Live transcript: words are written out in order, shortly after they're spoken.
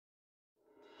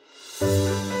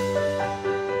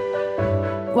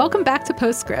Welcome back to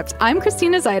Postscript. I'm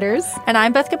Christina Zeiders. And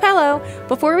I'm Beth Capello.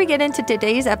 Before we get into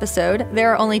today's episode,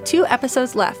 there are only 2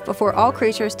 episodes left before All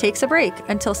Creatures takes a break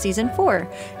until season 4.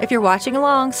 If you're watching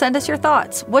along, send us your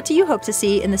thoughts. What do you hope to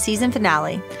see in the season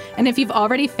finale? And if you've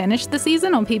already finished the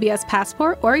season on PBS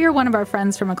Passport, or you're one of our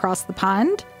friends from across the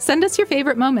pond, send us your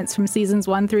favorite moments from seasons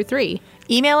 1 through 3.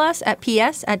 Email us at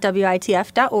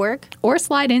ps@witf.org. Or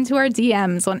slide into our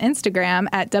DMs on Instagram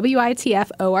at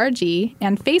WITFORG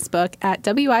and Facebook at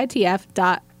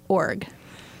WITF.org.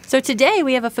 So today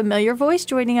we have a familiar voice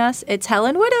joining us. It's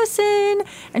Helen Widowson,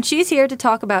 and she's here to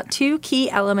talk about 2 key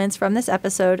elements from this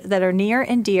episode that are near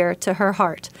and dear to her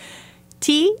heart: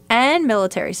 tea and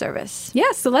military service.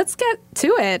 Yeah, so let's get to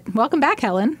it. Welcome back,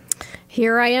 Helen.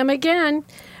 Here I am again.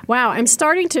 Wow, I'm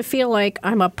starting to feel like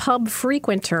I'm a pub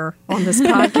frequenter on this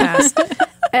podcast.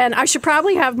 And I should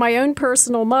probably have my own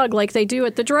personal mug like they do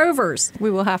at the Drovers. We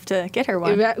will have to get her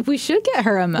one. We should get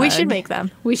her a mug. We should make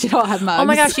them. We should all have mugs. Oh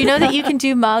my gosh, you know that you can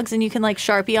do mugs and you can like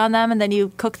Sharpie on them and then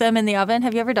you cook them in the oven?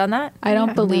 Have you ever done that? I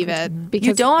don't believe it. Because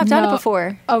You don't? I've done it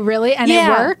before. Oh, really? And it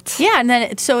worked? Yeah, and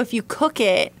then so if you cook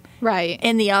it Right.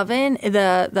 in the oven,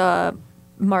 the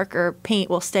marker paint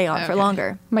will stay on for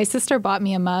longer. My sister bought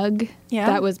me a mug Yeah?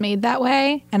 that was made that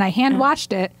way, and I hand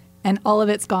washed it, and all of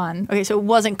it's gone. Okay, so it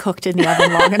wasn't cooked in the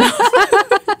oven long enough.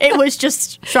 It was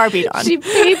just Sharpied on. She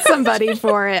paid somebody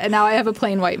for it, and now I have a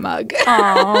plain white mug.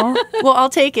 Aw. Well, I'll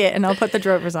take it and I'll put the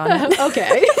Drovers on it.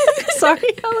 Okay. Sorry,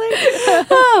 Helen.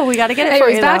 Oh, we got to get it for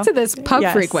Anyways, you, back though. to this pub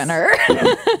frequenter.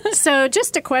 So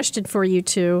just a question for you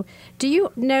two. Do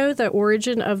you know the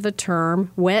origin of the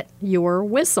term wet your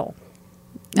whistle?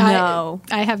 No.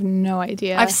 I have no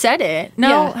idea. I've said it. No,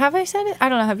 Yeah. have I said it? I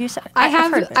don't know. Have you said it? I I've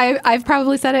have. heard of it. I've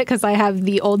probably said it because I have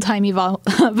the old timey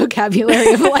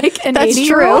vocabulary of like an That's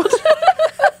 80-year-old.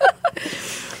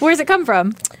 Where's it come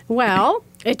from? Well,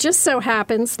 it just so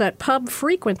happens that pub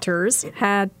frequenters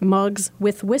had mugs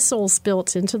with whistles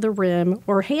built into the rim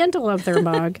or handle of their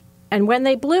mug, and when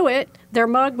they blew it, their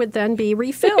mug would then be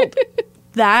refilled.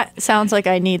 That sounds like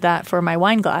I need that for my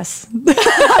wine glass.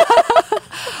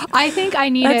 I think I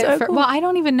need That's it so for. cool. Well, I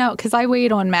don't even know because I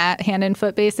wait on Matt hand and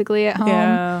foot basically at home.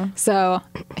 Yeah. So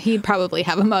he'd probably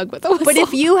have a mug with a whistle. But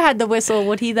if you had the whistle,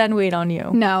 would he then wait on you?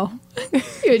 No.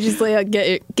 You would just like,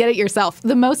 get it yourself.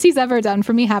 The most he's ever done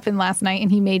for me happened last night, and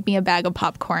he made me a bag of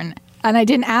popcorn. And I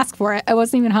didn't ask for it. I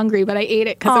wasn't even hungry, but I ate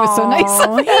it because it was so nice.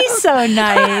 Oh, he's so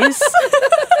nice.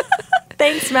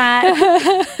 Thanks,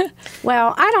 Matt.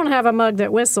 Well, I don't have a mug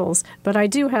that whistles, but I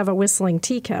do have a whistling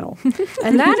tea kettle.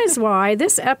 And that is why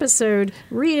this episode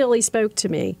really spoke to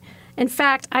me. In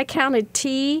fact, I counted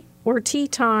tea or tea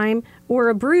time or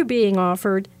a brew being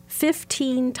offered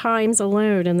 15 times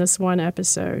alone in this one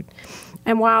episode.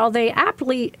 And while they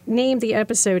aptly named the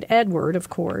episode Edward, of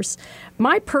course,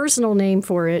 my personal name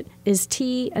for it is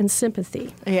Tea and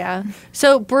Sympathy. Yeah.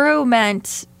 So brew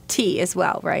meant tea as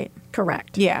well, right?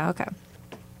 Correct. Yeah, okay.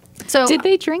 So Did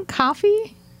they drink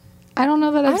coffee? I don't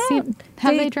know that I've seen.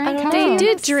 Have they drank coffee? They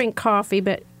did drink coffee,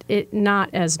 but it not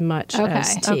as much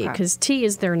as tea, Okay. because tea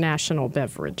is their national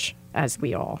beverage, as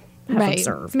we all have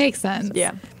observed. Makes sense.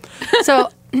 Yeah.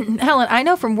 So, Helen, I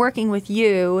know from working with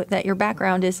you that your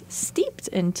background is steeped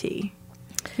in tea.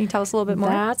 Can you tell us a little bit more?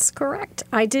 That's correct.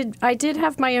 I did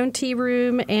have my own tea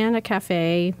room and a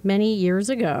cafe many years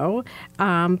ago,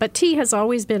 but tea has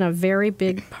always been a very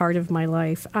big part of my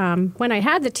life. When I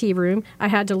had the tea room, I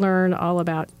had to learn all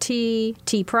about tea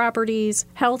properties,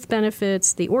 health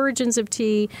benefits, the origins of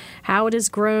tea, how it is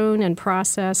grown and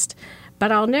processed.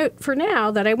 But I'll note for now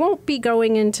that I won't be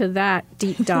going into that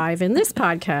deep dive in this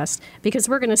podcast because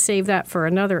we're going to save that for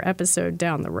another episode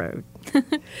down the road.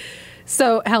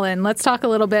 So, Helen, let's talk a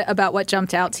little bit about what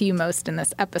jumped out to you most in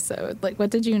this episode. Like, what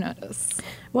did you notice?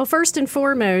 Well, first and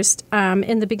foremost,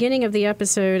 in the beginning of the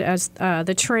episode, as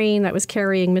the train that was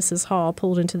carrying Mrs. Hall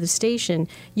pulled into the station,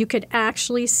 you could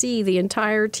actually see the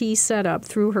entire tea setup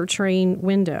through her train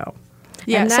window.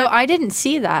 Yeah, And so I didn't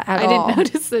see that at all. I didn't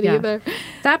notice it Yeah. either.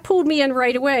 That pulled me in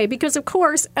right away because, of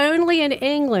course, only in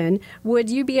England would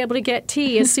you be able to get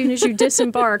tea as soon as you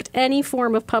disembarked any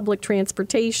form of public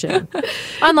transportation.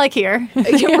 Unlike here.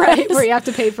 You're right, where you have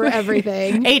to pay for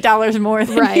everything. $8 more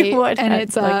than Right. you would. And at,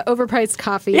 it's like- overpriced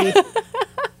coffee,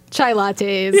 chai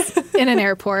lattes in an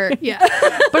airport. Yeah.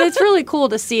 But it's really cool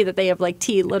to see that they have like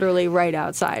tea literally right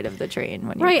outside of the train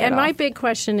when you Right, get and my off. big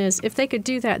question is, if they could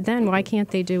do that then, why can't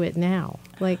they do it now?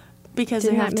 Like, Because they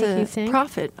didn't have that make you to think?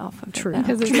 profit off of True. it now.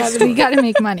 Because we got to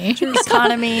make money.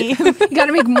 Economy. You got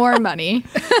to make more money.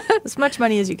 As much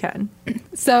money as you can.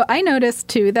 So I noticed,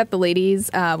 too, that the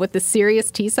ladies with the serious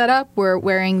tea setup were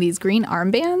wearing these green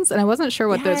armbands, and I wasn't sure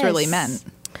what those really Yes. meant.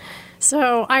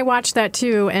 So I watched that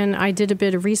too, and I did a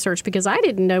bit of research because I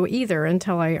didn't know either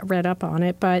until I read up on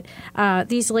it. But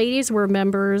these ladies were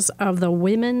members of the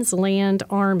Women's Land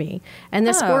Army, and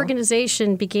this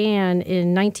organization began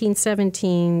in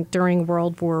 1917 during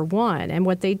World War I. And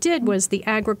what they did was the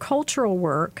agricultural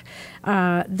work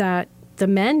that the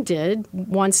men did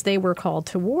once they were called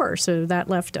to war. So that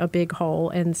left a big hole.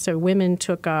 And so women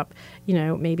took up,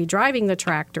 maybe driving the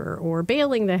tractor or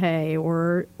baling the hay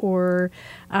or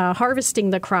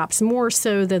harvesting the crops more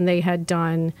so than they had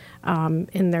done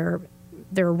in their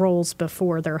roles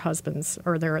before their husbands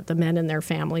or the men in their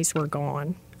families were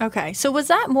gone. Okay. So was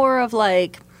that more of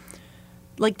like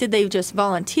did they just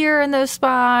volunteer in those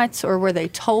spots, or were they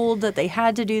told that they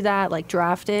had to do that, like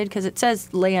drafted? Because it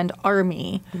says Land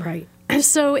Army. Right.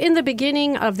 So in the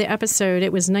beginning of the episode,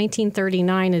 it was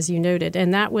 1939, as you noted,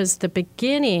 and that was the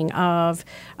beginning of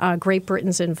Great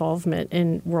Britain's involvement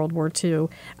in World War II.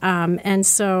 And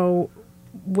so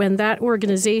when that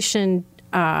organization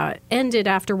ended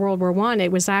after World War I,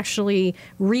 it was actually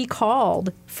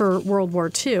recalled for World War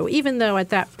II, even though at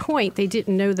that point they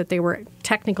didn't know that they were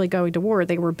technically going to war.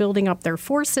 They were building up their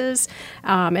forces,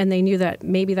 and they knew that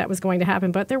maybe that was going to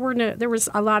happen, but there was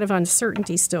a lot of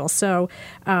uncertainty still. So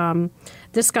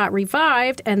this got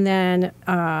revived, and then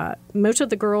most of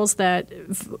the girls that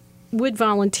would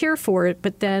volunteer for it,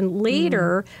 but then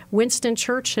later Winston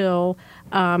Churchill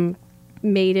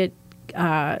made it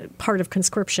part of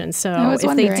conscription. So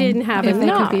if they didn't have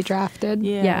enough, they could be drafted.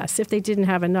 Yeah. Yes, if they didn't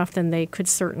have enough, then they could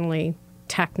certainly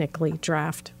technically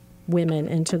draft women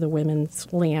into the Women's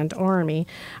Land Army.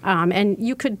 And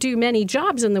you could do many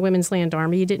jobs in the Women's Land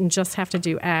Army. You didn't just have to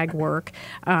do ag work.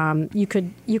 You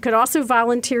could also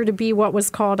volunteer to be what was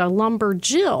called a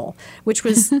lumberjill, which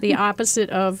was the opposite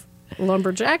of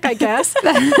lumberjack, I guess,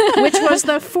 which was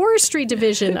the forestry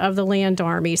division of the Land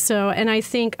Army. So, and I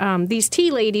think these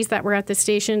tea ladies that were at the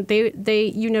station,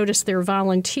 you noticed they're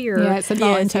volunteer. Yeah, it said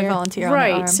volunteer. Volunteer on the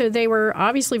Right. arm. So they were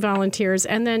obviously volunteers,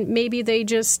 and then maybe they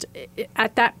just,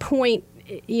 at that point,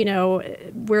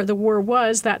 where the war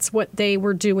was, that's what they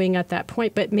were doing at that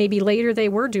point. But maybe later they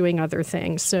were doing other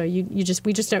things. So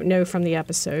we just don't know from the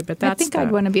episode. But I think I'd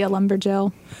want to be a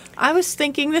lumberjill. I was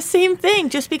thinking the same thing,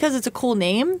 just because it's a cool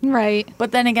name. Right.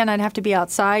 But then again, I'd have to be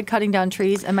outside cutting down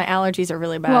trees, and my allergies are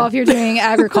really bad. Well, if you're doing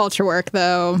agriculture work,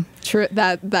 though,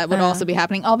 that would also be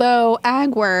happening. Although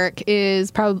ag work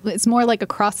it's more like a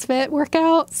CrossFit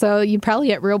workout, so you'd probably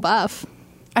get real buff.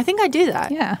 I think I do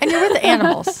that. Yeah. And you're with the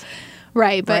animals.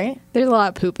 Right, but there's a lot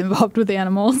of poop involved with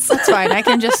animals. That's fine. I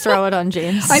can just throw it on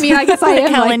James. I mean, I guess I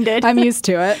am. Helen did. I'm used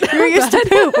to it. You're used to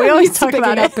poop. We always talk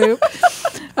about it. Poop.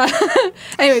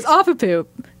 Anyways, off of poop.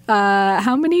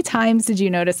 How many times did you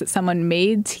notice that someone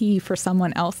made tea for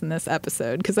someone else in this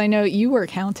episode? Because I know you were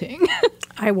counting.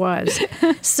 I was.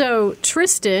 So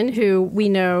Tristan, who we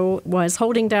know was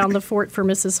holding down the fort for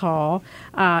Mrs. Hall,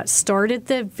 started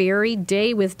the very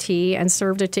day with tea and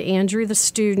served it to Andrew, the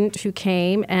student who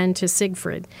came, and to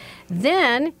Siegfried.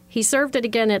 Then he served it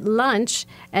again at lunch,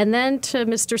 and then to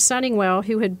Mr. Sunningwell,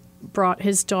 who had brought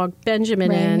his dog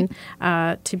Benjamin in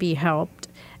to be helped.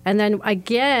 And then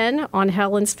again on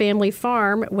Helen's family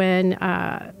farm when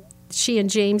she and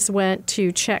James went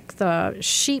to check the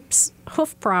sheep's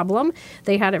hoof problem.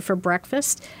 They had it for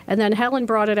breakfast. And then Helen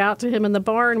brought it out to him in the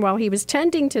barn while he was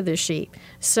tending to the sheep.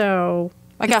 So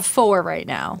I got 4 right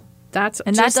now. That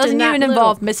doesn't even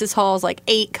involve Mrs. Hall's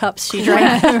 8 cups she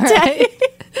drank a day.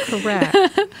 Correct.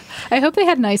 I hope they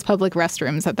had nice public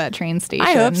restrooms at that train station.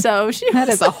 I hope so. That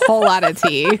is a whole lot of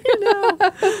tea.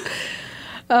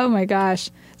 Oh my gosh.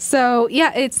 So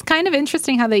yeah, it's kind of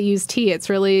interesting how they use tea. It's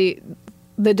really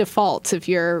the default. If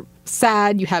you're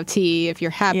sad, you have tea. If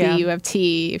you're happy, you have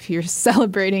tea. If you're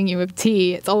celebrating, you have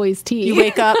tea. It's always tea. You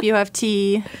wake up, you have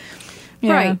tea.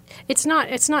 Yeah. Right. It's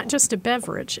not just a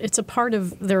beverage. It's a part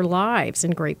of their lives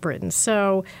in Great Britain.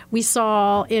 So we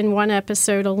saw in one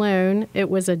episode alone, it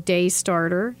was a day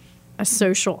starter, a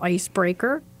social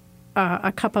icebreaker,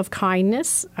 a cup of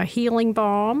kindness, a healing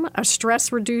balm, a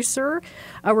stress reducer,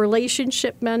 a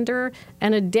relationship mender,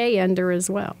 and a day ender as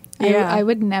well. Yeah. I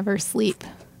would never sleep.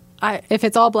 If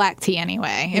it's all black tea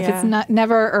anyway. If it's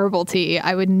never herbal tea,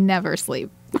 I would never sleep.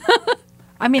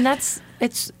 I mean,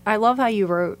 I love how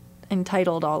you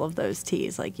entitled all of those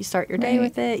teas. You start your day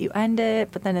with it, you end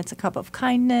it, but then it's a cup of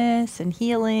kindness and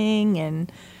healing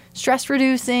and stress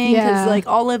reducing. Because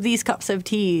all of these cups of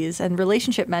teas and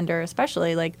relationship mender,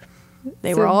 especially,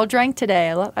 they were all drank today.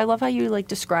 I love how you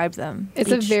describe them. It's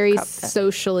a very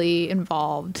socially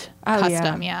involved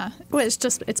custom. Yeah. Well,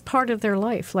 it's part of their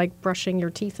life, like brushing your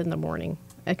teeth in the morning.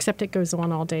 Except it goes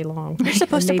on all day long. You're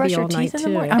supposed to brush your teeth in the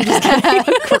morning. I'm just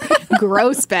kidding.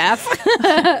 Gross, Beth.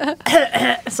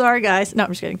 Sorry, guys. No,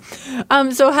 I'm just kidding.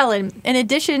 So, Helen, in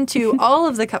addition to all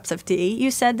of the cups of tea,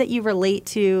 you said that you relate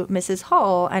to Mrs.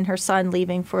 Hall and her son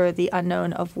leaving for the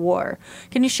unknown of war.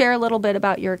 Can you share a little bit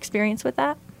about your experience with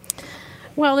that?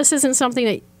 Well, this isn't something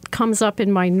that comes up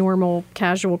in my normal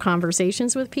casual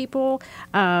conversations with people,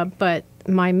 but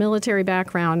my military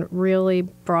background really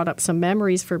brought up some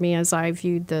memories for me as I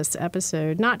viewed this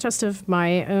episode, not just of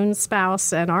my own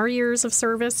spouse and our years of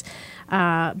service,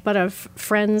 but of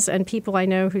friends and people I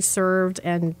know who served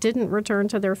and didn't return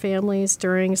to their families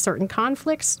during certain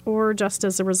conflicts or just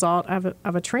as a result of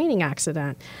a training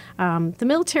accident. The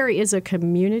military is a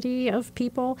community of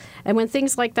people, and when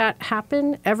things like that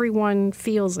happen, everyone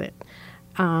feels it.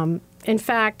 In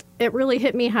fact, it really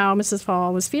hit me how Mrs.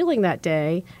 Hall was feeling that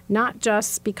day, not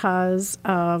just because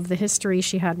of the history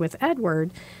she had with Edward,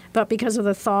 but because of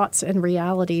the thoughts and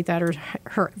reality that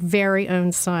her very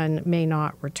own son may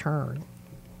not return.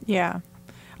 Yeah.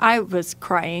 I was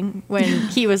crying when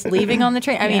he was leaving on the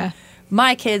train. I mean,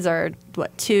 my kids are,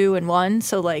 2 and 1,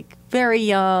 so, very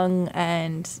young,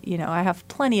 and, I have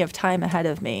plenty of time ahead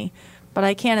of me. But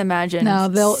I can't imagine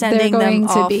they're going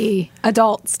to be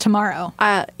adults tomorrow.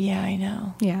 Yeah, I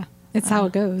know. Yeah, it's how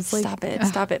it goes. Stop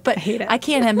it. But I hate it. I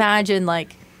can't imagine,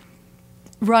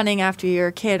 running after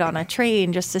your kid on a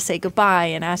train just to say goodbye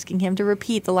and asking him to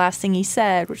repeat the last thing he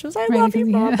said, which was, I love you,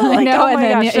 Mom. But, I know, oh my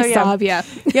and gosh, then sob, yeah.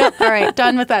 Yep, all right,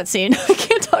 done with that scene. I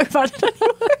can't talk about it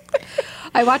anymore.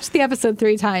 I watched the episode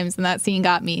 3 times, and that scene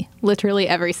got me literally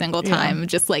every single time,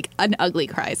 just an ugly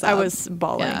cry sob. I was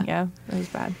bawling, yeah. It was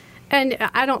bad. And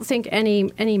I don't think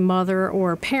any mother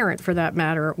or parent, for that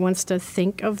matter, wants to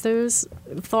think of those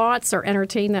thoughts or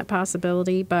entertain that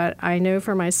possibility. But I know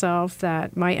for myself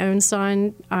that my own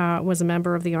son was a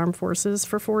member of the Armed Forces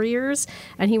for 4 years,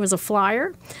 and he was a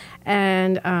flyer.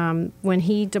 And when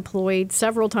he deployed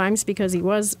several times, because he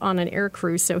was on an air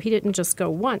crew, so he didn't just go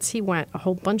once, he went a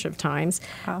whole bunch of times.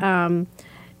 Wow.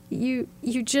 You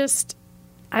just...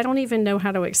 I don't even know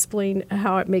how to explain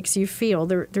how it makes you feel.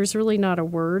 There's really not a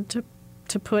word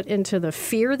to put into the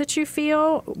fear that you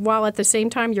feel, while at the same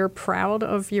time you're proud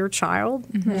of your child,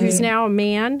 who's now a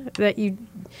man that you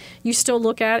still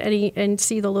look at and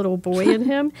see the little boy in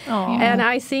him. And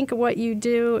I think what you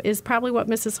do is probably what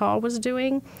Mrs. Hall was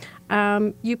doing.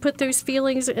 You put those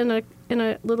feelings in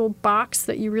a little box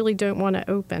that you really don't want to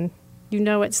open. You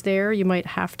know it's there. You might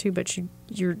have to, but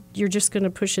you're just going to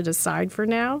push it aside for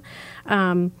now.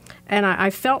 And I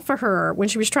felt for her when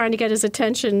she was trying to get his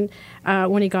attention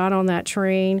when he got on that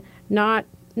train. Not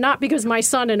because my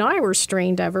son and I were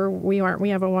strained ever. We aren't.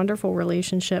 We have a wonderful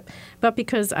relationship. But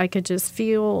because I could just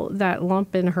feel that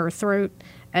lump in her throat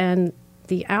and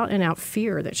the out-and-out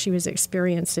fear that she was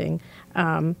experiencing.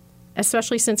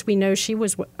 Especially since we know she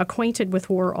was acquainted with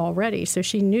war already, so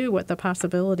she knew what the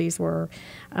possibilities were.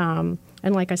 And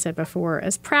like I said before,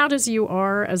 as proud as you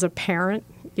are as a parent,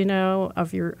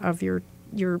 of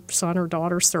your son or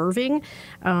daughter serving,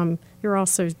 you're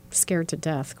also scared to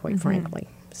death, quite frankly.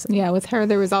 So. Yeah, with her,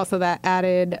 there was also that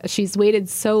added, she's waited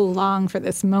so long for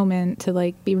this moment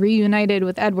to be reunited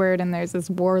with Edward, and there's this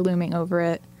war looming over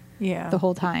it the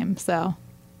whole time. So,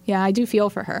 yeah, I do feel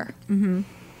for her. Mm-hmm.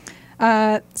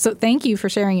 So thank you for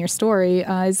sharing your story.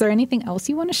 Is there anything else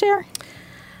you want to share?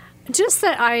 Just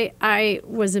that I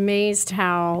was amazed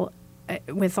how,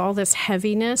 with all this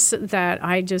heaviness, that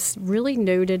I just really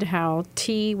noted how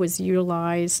tea was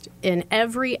utilized in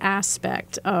every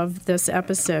aspect of this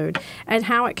episode and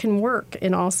how it can work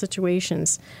in all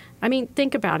situations. I mean,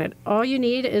 think about it. All you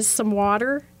need is some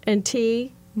water and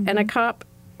tea and a cup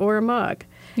or a mug.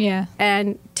 Yeah.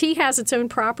 And tea has its own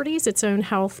properties, its own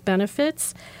health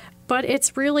benefits. But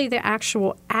it's really the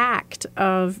actual act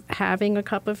of having a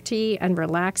cup of tea and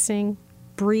relaxing,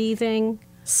 breathing,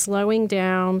 slowing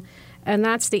down. And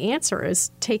that's the answer,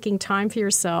 is taking time for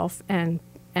yourself. And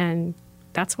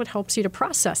that's what helps you to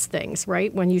process things,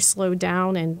 right? When you slow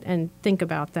down and think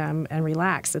about them and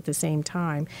relax at the same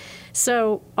time.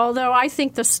 So although I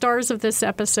think the stars of this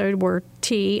episode were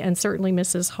tea and certainly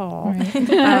Mrs. Hall,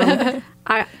 right.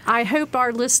 I hope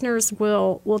our listeners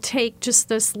will take just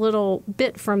this little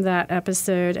bit from that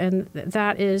episode, and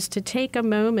that is to take a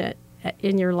moment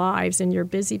in your lives, in your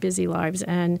busy, busy lives,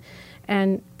 and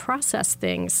process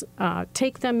things.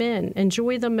 Take them in,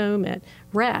 enjoy the moment,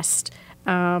 rest,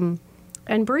 and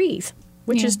breathe,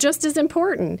 which is just as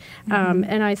important.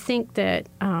 And I think that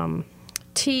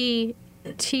tea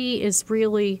is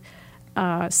really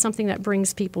something that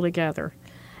brings people together,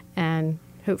 and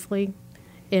hopefully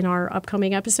in our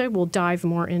upcoming episode, we'll dive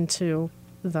more into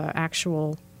the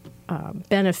actual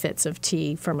benefits of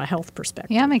tea from a health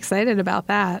perspective. Yeah, I'm excited about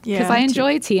that because Yeah, I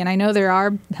enjoy tea and I know there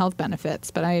are health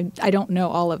benefits, but I don't know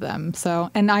all of them. So,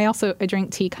 and I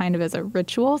drink tea kind of as a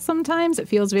ritual sometimes. It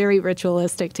feels very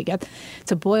ritualistic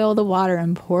to boil the water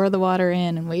and pour the water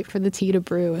in and wait for the tea to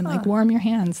brew and like warm your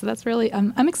hands. So that's really,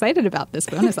 I'm excited about this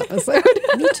bonus episode.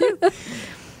 Me too.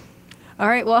 All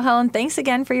right. Well, Helen, thanks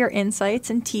again for your insights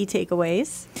and tea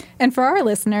takeaways. And for our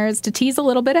listeners, to tease a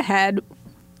little bit ahead,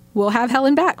 we'll have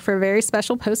Helen back for a very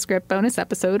special postscript bonus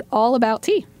episode all about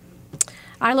tea.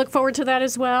 I look forward to that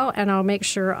as well, and I'll make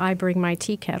sure I bring my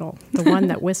tea kettle, the one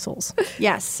that whistles.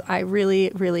 Yes, I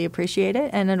really, really appreciate it,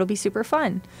 and it'll be super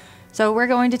fun. So we're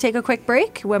going to take a quick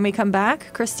break. When we come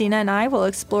back, Christina and I will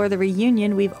explore the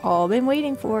reunion we've all been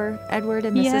waiting for, Edward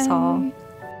and Mrs. Yay. Hall.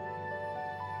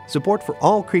 Support for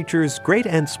all creatures, great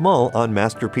and small, on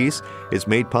Masterpiece is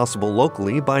made possible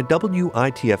locally by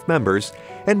WITF members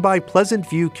and by Pleasant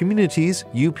View Communities,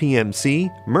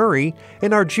 UPMC, Murray,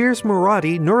 and Argiers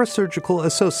Murati Neurosurgical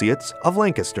Associates of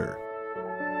Lancaster.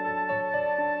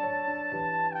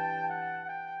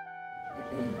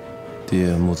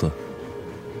 Dear Mother,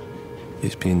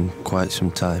 it's been quite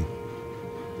some time.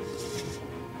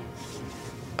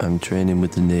 I'm training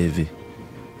with the Navy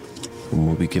and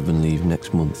will be given leave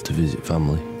next month to visit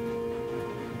family.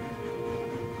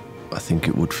 I think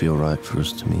it would feel right for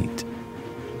us to meet.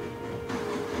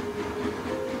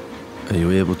 Are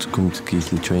you able to come to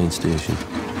Keighley train station?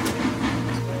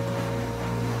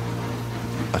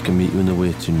 I can meet you in the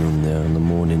waiting room there on the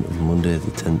morning of Monday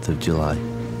the 10th of July.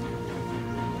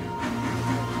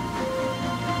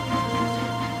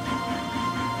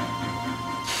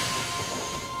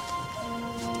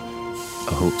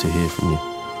 I hope to hear from you.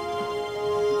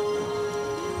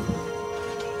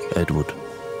 Edward.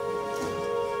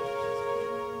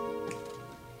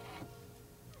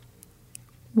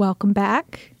 Welcome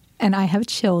back. And I have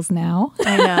chills now.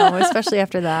 I know, especially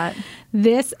after that.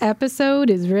 This episode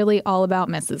is really all about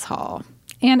Mrs. Hall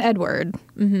and Edward,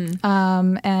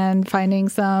 and finding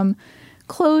some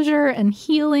closure and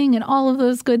healing and all of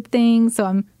those good things. So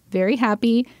I'm very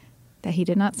happy that he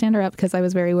did not stand her up because I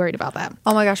was very worried about that.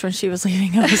 Oh my gosh, when she was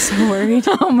leaving, I was so worried.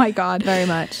 Oh my God. Very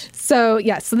much. So,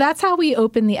 so that's how we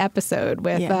open the episode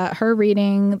with her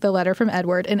reading the letter from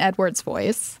Edward in Edward's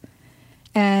voice.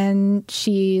 And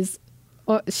she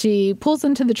pulls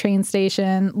into the train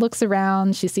station, looks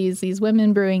around, she sees these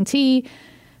women brewing tea,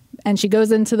 and she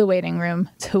goes into the waiting room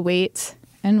to wait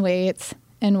and wait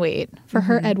and wait for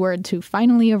her Edward to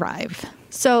finally arrive.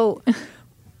 So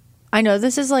I know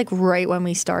this is like right when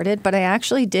we started, but I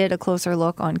actually did a closer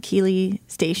look on Keighley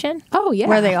Station. Oh, yeah.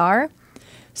 Where they are.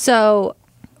 So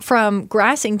from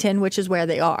Grassington, which is where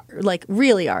they are, like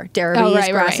really are. Derby is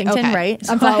Grassington, okay. right?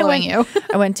 I'm following you.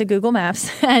 I went to Google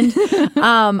Maps and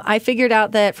I figured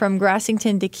out that from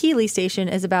Grassington to Keighley Station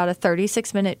is about a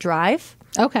 36-minute drive.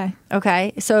 Okay.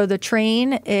 Okay. So the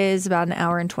train is about an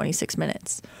hour and 26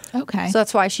 minutes. Okay. So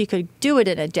that's why she could do it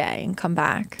in a day and come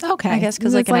back. Okay. I guess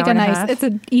because it's like an hour and a half. it's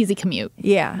an easy commute.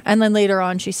 Yeah. And then later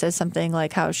on, she says something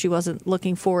like how she wasn't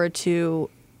looking forward to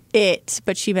it,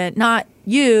 but she meant not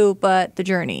you, but the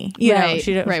journey. You know,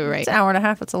 she didn't, right. It's an hour and a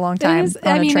half. It's a long time. It's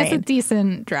on a train. it's a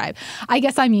decent drive. I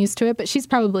guess I'm used to it, but she's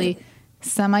probably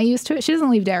semi-used to it. She doesn't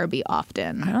leave Derby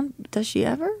often. Does she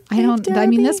ever? I mean,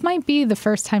 Derby? this might be the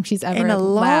first time she's ever In a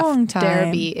long left time.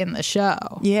 Derby in the show.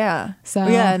 Yeah. So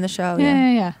yeah, in the show.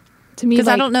 Yeah. To me, Because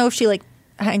I don't know if she like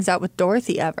hangs out with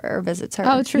Dorothy ever or visits her.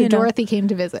 Oh, true. you know? Dorothy came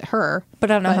to visit her. But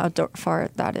I don't know how far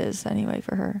that is anyway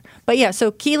for her. But yeah,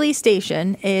 so Keighley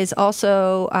Station is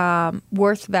also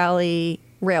Worth Valley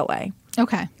Railway.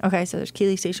 Okay. Okay, so there's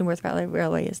Keighley Station, Worth Valley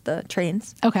Railway is the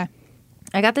trains. Okay.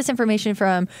 I got this information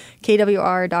from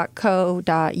kwr.co.uk.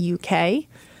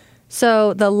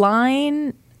 So the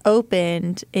line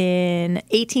opened in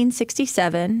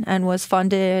 1867 and was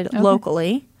funded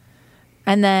locally.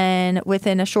 And then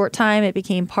within a short time, it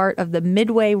became part of the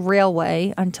Midway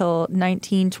Railway until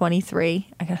 1923.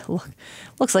 I gotta look.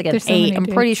 Looks like an There's so 8. many I'm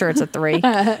pretty sure it's a 3.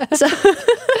 So,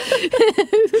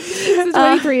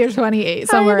 23 or 28,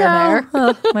 somewhere in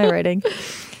there. My writing.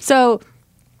 So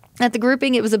at the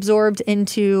grouping, it was absorbed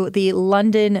into the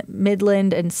London,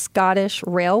 Midland, and Scottish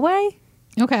Railway.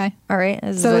 Okay. All right.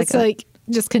 This So is it's like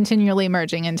just continually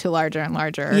merging into larger and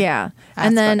larger. Yeah.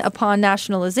 And then upon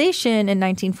nationalization in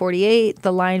 1948,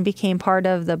 the line became part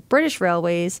of the British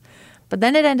Railways, but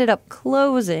then it ended up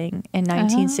closing in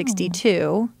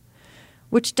 1962,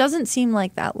 which doesn't seem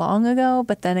like that long ago.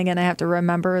 But then again, I have to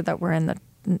remember that we're in the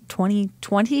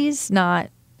 2020s, not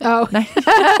Oh,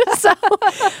 So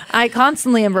I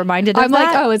constantly am reminded of I'm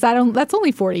that. like, oh, that's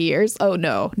only 40 years. Oh,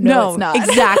 no, it's not.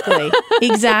 Exactly.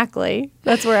 Exactly.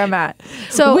 That's where I'm at.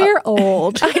 So We're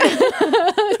old.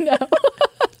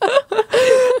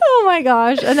 oh my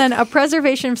gosh. And then a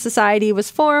preservation society was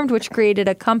formed, which created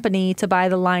a company to buy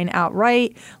the line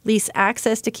outright, lease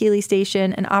access to Keeley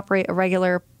Station, and operate a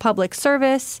regular public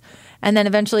service. And then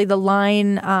eventually the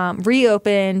line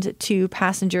reopened to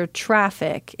passenger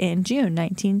traffic in June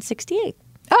 1968.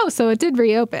 Oh, so it did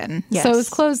reopen. Yes. So it was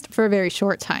closed for a very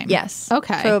short time. Yes.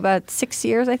 Okay. So about 6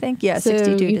 years, I think. Yeah, So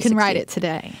 62 you to can ride 68. it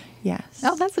today. Yes.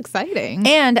 Oh, that's exciting.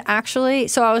 And actually,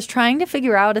 so I was trying to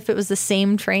figure out if it was the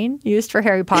same train used for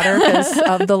Harry Potter because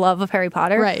of the love of Harry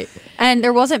Potter. Right. And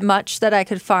there wasn't much that I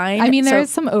could find. I mean, there So- is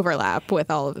some overlap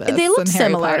with all of this. They look and Harry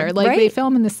similar, Potter. Like right? they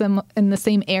film in the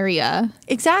same area.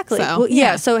 Exactly. So, Well, yeah.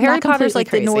 yeah, So Harry not Potter's like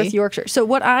completely the North crazy. Yorkshire. So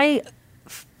what I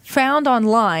found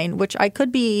online, which I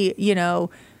could be,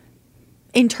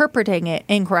 interpreting it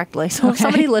incorrectly. So if Okay.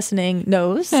 somebody listening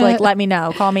knows, like, let me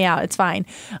know. Call me out. It's fine.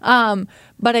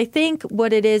 But I think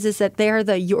what it is that they're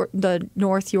the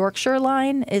North Yorkshire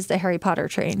line is the Harry Potter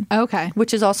train. Okay.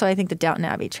 Which is also, I think, the Downton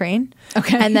Abbey train.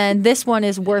 Okay. And then this one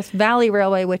is Worth Valley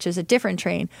Railway, which is a different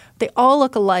train. They all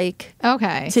look alike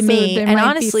Okay. to So me. there And might be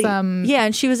honestly, some- yeah,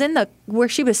 and she was where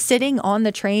she was sitting on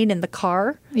the train in the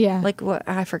car. Yeah. Like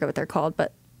I forget what they're called,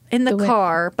 but in the The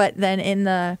car, but then in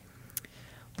the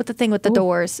thing with the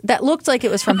doors that looked like it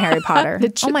was from Harry Potter.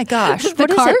 Oh my gosh. The What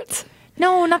is cart? it?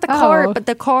 No, not the Oh. cart, but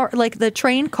the car, like the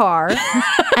train car.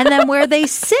 And then where they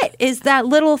sit is that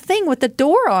little thing with the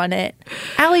door on it.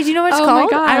 Allie, do you know what it's Oh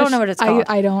called? my gosh. I don't know what it's called.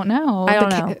 I don't know. I don't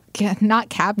know. Not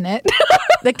cabinet.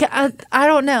 I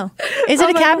don't know. Is it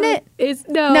a cabinet? It's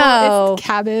No. It's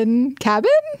cabin. Cabin?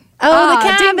 Oh, the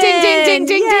cabin. Ding, ding, ding, ding,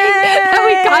 ding, ding.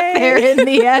 We got there in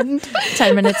the end.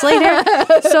 10 minutes later.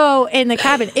 So in the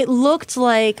cabin, it looked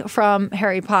like from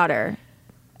Harry Potter.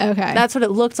 Okay. That's what it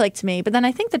looked like to me. But then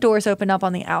I think the doors open up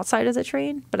on the outside of the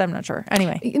train, but I'm not sure.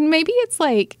 Anyway. Maybe it's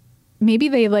like, maybe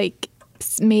they like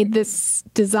made this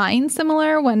design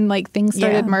similar when like things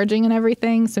started Yeah. merging and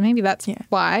everything. So maybe that's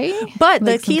why. But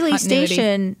Like the some Keeley continuity.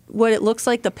 Station, what it looks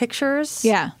like, the pictures,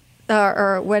 Yeah.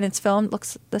 or when it's filmed,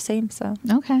 looks the same. So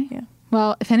Okay. Yeah.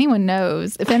 Well, if anyone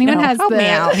knows, if anyone know. has Help the me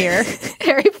out here.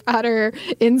 Harry Potter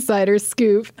insider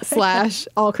scoop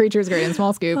 / all creatures great and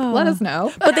small scoop, let us know.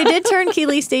 But they did turn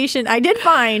Keeley Station. I did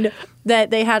find that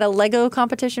they had a Lego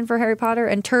competition for Harry Potter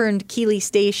and turned Keeley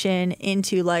Station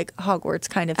into like Hogwarts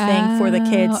kind of thing for the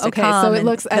kids to okay, come. so it and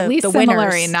looks at the least the similar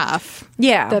winners. enough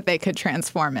Yeah. that they could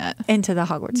transform it. Into the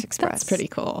Hogwarts Express. That's pretty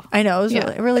cool. I know. It was Yeah.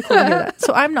 really, really cool to hear that.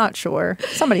 So I'm not sure.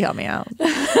 Somebody help me out.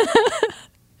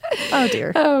 Oh,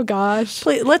 dear. Oh, gosh.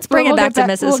 Please, let's bring it back to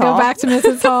Mrs. We'll Hall. go back to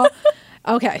Mrs. Hall.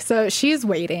 Okay, so she's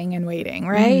waiting and waiting,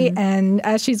 right? Mm-hmm. And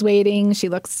as she's waiting, she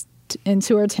looks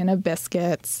into her tin of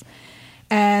biscuits.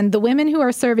 And the women who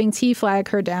are serving tea flag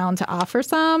her down to offer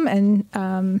some. And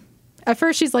at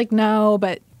first she's like, no,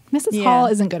 but Mrs. Yeah. Hall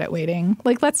isn't good at waiting.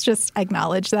 Like, let's just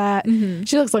acknowledge that. Mm-hmm.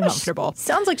 She looks uncomfortable.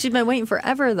 Sounds like she's been waiting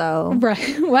forever, though.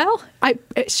 Right. Well,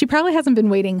 she probably hasn't been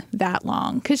waiting that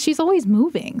long because she's always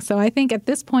moving. So I think at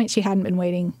this point she hadn't been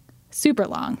waiting super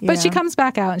long. But she Yeah. comes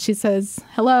back out and she says,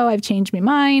 hello, I've changed my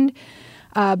mind.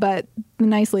 But the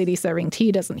nice lady serving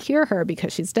tea doesn't hear her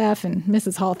because she's deaf, and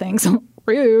Mrs. Hall thinks,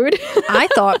 rude. I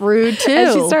thought rude, too.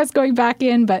 And she starts going back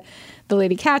in, but the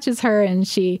lady catches her and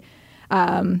she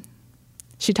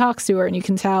talks to her, and you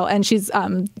can tell, and she's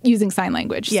using sign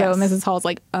language. Yes. So Mrs. Hall's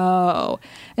like, oh.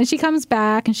 And she comes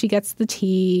back and she gets the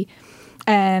tea,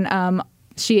 and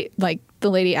she, like, the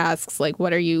lady asks, like, who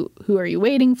are you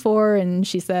waiting for? And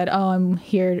she said, oh, I'm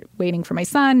here waiting for my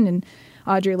son. And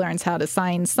Audrey learns how to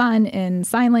sign son in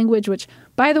sign language, which,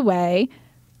 by the way,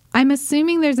 I'm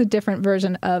assuming there's a different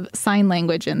version of sign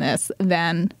language in this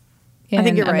than in I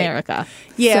think you're right. America.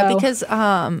 Yeah, So- because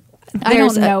I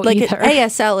there's don't know either.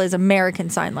 ASL is American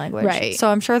Sign Language. Right. So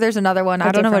I'm sure there's another one.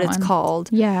 I don't know what different it's one. called.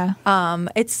 Yeah.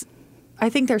 I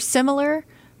think they're similar,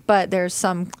 but there's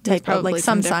some type of, probably like,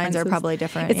 some some signs are differences. probably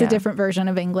different. It's yeah. a different version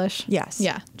of English. Yes.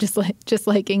 Yeah. Just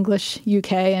like English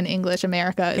UK and English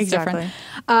America is Exactly.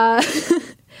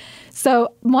 different.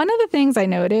 So one of the things I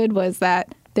noted was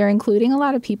that they're including a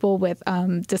lot of people with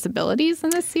disabilities in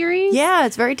this series. Yeah,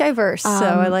 it's very diverse. So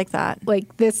I like that.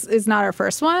 Like, this is not our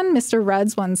first one. Mr.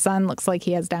 Rudd's one son looks like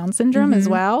he has Down syndrome as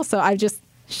well. So I just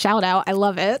shout out, I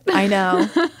love it. I know.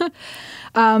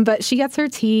 But she gets her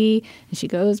tea and she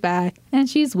goes back and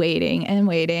she's waiting, and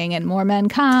more men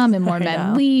come and more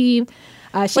men know. leave.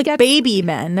 She Like gets baby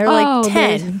men. They're Oh, like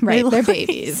they're- 10. right, They they're look-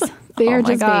 babies. They Oh are my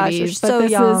just gosh, babies. they're so but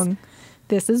young.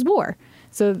 This is war.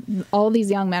 So all these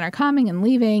young men are coming and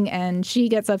leaving, and she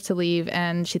gets up to leave,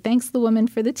 and she thanks the woman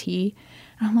for the tea.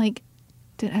 And I'm like,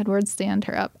 did Edward stand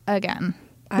her up again?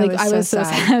 I was so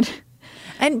sad.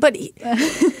 But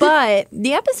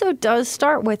the episode does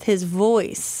start with his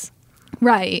voice.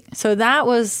 Right. So that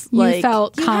was you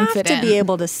felt confident. You have to be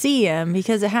able to see him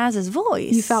because it has his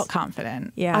voice. You felt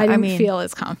confident. Yeah. I didn't feel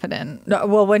as confident. No,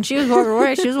 well, when she was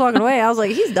walking away, I was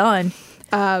like, he's done.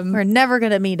 We're never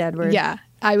going to meet Edward. Yeah.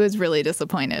 I was really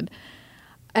disappointed.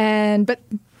 But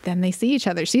then they see each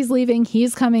other. She's leaving.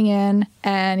 He's coming in,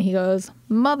 and he goes,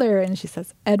 Mother. And she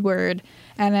says, Edward.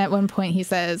 And at one point he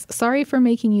says, sorry for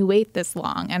making you wait this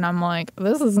long. And I'm like,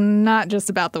 this is not just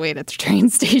about the wait at the train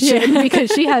station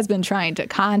because she has been trying to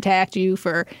contact you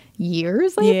for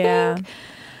years, I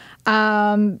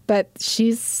think. But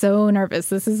she's so nervous.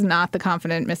 This is not the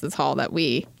confident Mrs. Hall that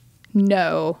we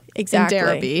know in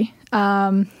Derby.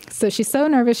 So she's so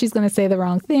nervous she's going to say the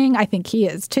wrong thing. I think he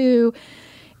is too.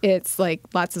 It's like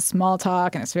lots of small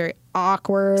talk, and it's very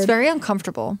awkward. It's very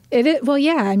uncomfortable. Well,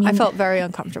 yeah. I mean, I felt very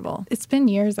uncomfortable. It's been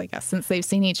years, I guess, since they've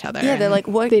seen each other. Yeah, they're like,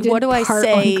 what do I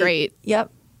say? Great.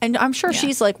 Yep. And I'm sure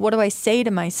she's like, what do I say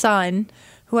to my son,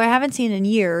 who I haven't seen in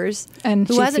years, and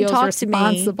who she hasn't feels talked to me?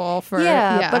 Responsible for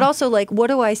but also like, what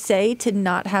do I say to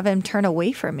not have him turn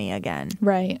away from me again?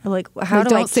 Right. Like, how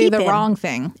do I don't say keep the him? wrong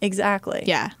thing? Exactly.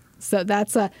 Yeah. So that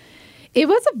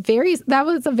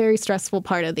was a very stressful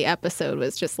part of the episode,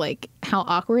 was just like how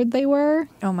awkward they were.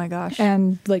 Oh my gosh.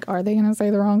 And like, are they going to say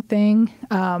the wrong thing?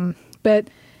 But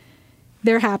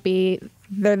they're happy.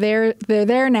 They're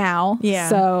there now. Yeah.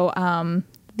 So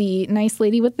the nice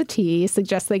lady with the tea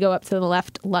suggests they go up to the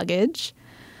left luggage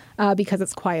because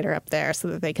it's quieter up there so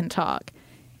that they can talk.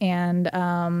 And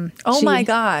my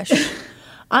gosh.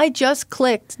 I just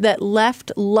clicked that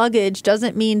left luggage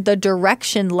doesn't mean the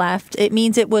direction left. It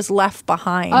means it was left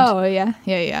behind. Oh, yeah.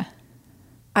 Yeah.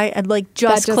 I like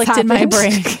just clicked in my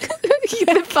brain.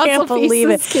 I can't believe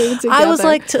it. I was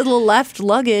like, to the left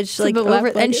luggage, like over,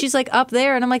 luggage. And she's like up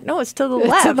there, and I'm like, no, it's to the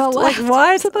left. To the left. Like,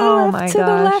 what? To the oh left, my to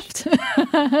gosh. The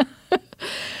left.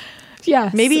 Yeah.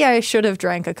 Maybe I should have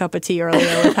drank a cup of tea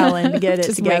earlier with Helen to get it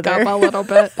just together. Wake up a little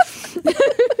bit.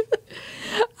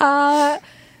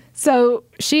 So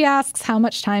she asks, how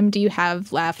much time do you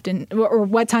have left, or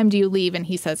what time do you leave? And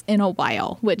he says, in a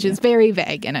while, which is very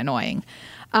vague and annoying.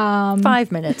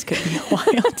 5 minutes could be a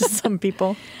while to some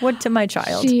people. What to my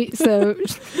child?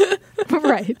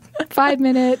 Right, 5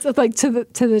 minutes. It's like to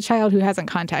the child who hasn't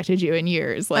contacted you in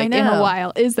years. Like in a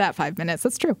while, is that 5 minutes?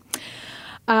 That's true.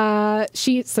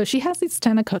 She has this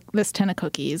tin of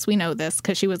cookies. We know this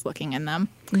because she was looking in them.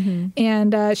 Mm-hmm.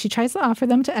 And she tries to offer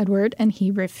them to Edward, and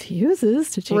he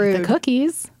refuses to take the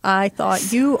cookies. I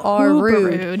thought, you are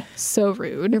rude. So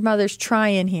rude. Your mother's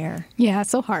trying here. Yeah,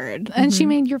 so hard. Mm-hmm. And she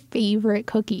made your favorite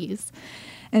cookies.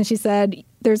 And she said,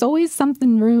 there's always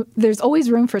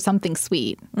room for something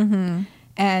sweet. Mm-hmm.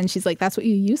 And she's like, that's what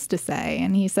you used to say.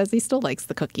 And he says he still likes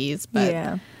the cookies,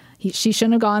 but she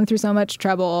shouldn't have gone through so much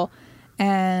trouble.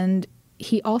 And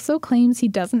he also claims he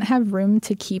doesn't have room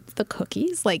to keep the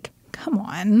cookies. Like, come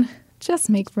on, just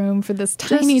make room for this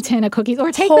tiny tin of cookies,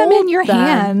 or take them in your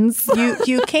hands.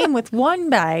 You came with one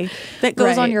bag that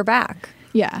goes on your back.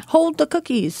 Yeah. Hold the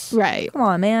cookies. Right. Come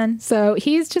on, man. So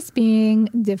he's just being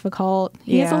difficult.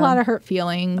 He has a lot of hurt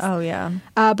feelings. Oh, yeah.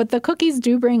 But the cookies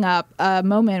do bring up a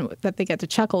moment that they get to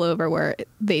chuckle over, where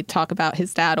they talk about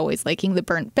his dad always liking the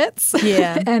burnt bits.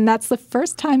 Yeah. And that's the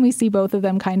first time we see both of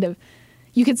them kind of,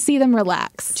 you could see them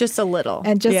relax. Just a little.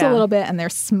 And just a little bit. And they're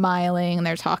smiling, and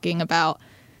they're talking about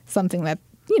something that,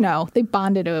 they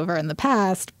bonded over in the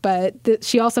past. But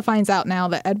she also finds out now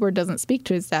that Edward doesn't speak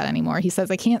to his dad anymore. He says,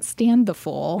 I can't stand the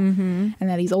fool, and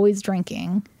that he's always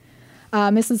drinking.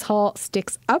 Mrs. Hall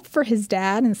sticks up for his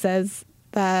dad and says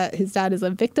that his dad is a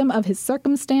victim of his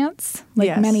circumstance,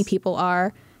 like many people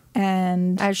are.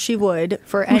 And as she would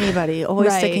for anybody,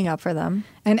 always sticking up for them.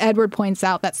 And Edward points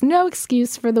out that's no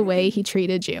excuse for the way he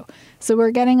treated you. So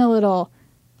we're getting a little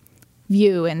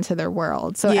view into their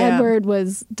world. So Edward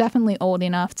was definitely old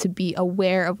enough to be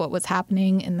aware of what was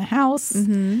happening in the house.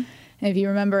 Mm-hmm. And if you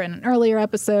remember in an earlier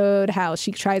episode, how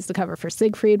she tries to cover for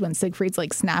Siegfried when Siegfried's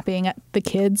like snapping at the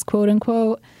kids, quote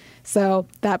unquote. So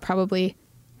that probably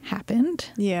happened.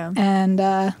 Yeah.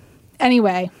 And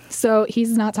anyway, so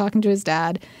he's not talking to his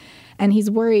dad, and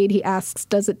he's worried. He asks,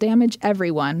 does it damage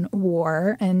everyone,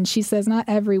 war? And she says, not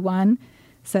everyone.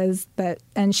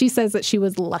 And she says that she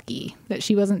was lucky, that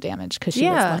she wasn't damaged because she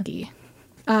was lucky.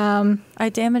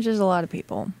 It damages a lot of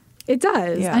people. It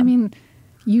does. Yeah. I mean,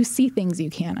 you see things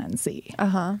you can't unsee.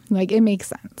 Uh-huh. Like, it makes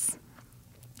sense.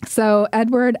 So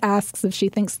Edward asks if she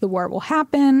thinks the war will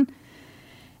happen,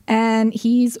 and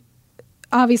he's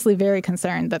obviously very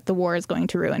concerned that the war is going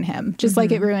to ruin him, just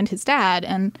like it ruined his dad.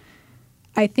 And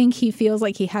I think he feels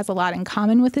like he has a lot in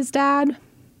common with his dad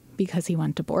because he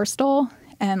went to Borstal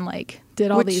and like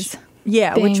did all these which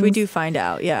we things. do find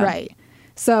out. Yeah. Right.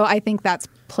 So I think that's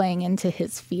playing into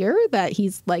his fear that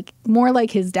he's like more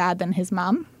like his dad than his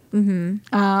mom.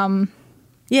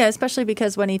 Yeah, especially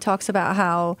because when he talks about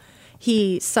how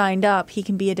he signed up, he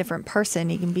can be a different person.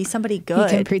 He can be somebody good.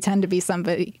 He can pretend to be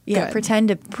somebody Yeah, good. pretend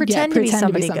to be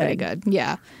somebody good.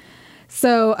 Yeah.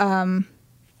 So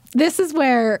this is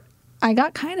where I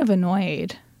got kind of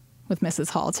annoyed with Mrs.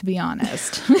 Hall, to be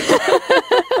honest.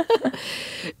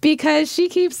 Because she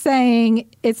keeps saying,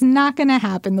 it's not going to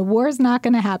happen. The war is not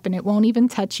going to happen. It won't even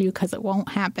touch you because it won't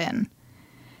happen.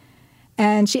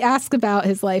 And she asks about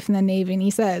his life in the Navy, and he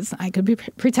says, I could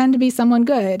pretend to be someone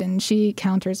good. And she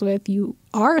counters with, you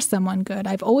are someone good.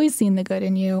 I've always seen the good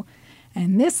in you.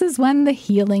 And this is when the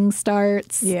healing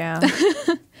starts. Yeah.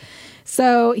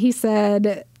 So he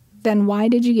said, then why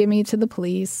did you give me to the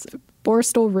police?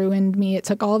 Borstal ruined me. It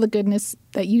took all the goodness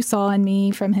that you saw in me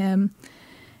from him.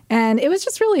 And it was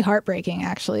just really heartbreaking,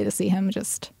 actually, to see him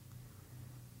just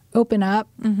open up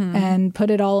and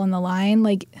put it all on the line.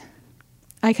 Like,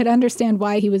 I could understand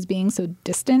why he was being so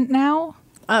distant now.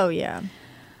 Oh, yeah.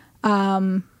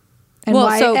 And well,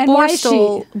 why, so and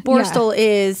Borstal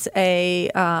is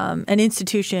an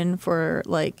institution for,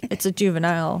 like, it's a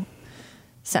juvenile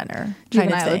center.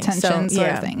 Juvenile kind of thing. detention So, sort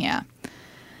of thing, yeah.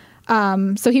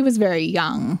 So he was very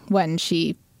young when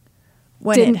she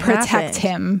didn't protect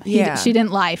him. She didn't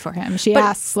lie for him. She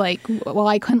asks, like, well,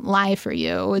 I couldn't lie for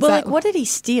you. Like, what did he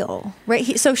steal?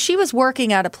 Right. So she was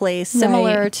working at a place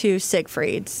similar to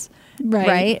Siegfried's.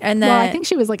 Right. And then, well, I think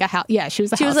she was like she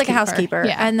was like a housekeeper.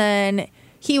 Yeah. And then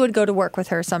he would go to work with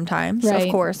her sometimes, of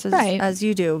course, as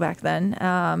you do back then.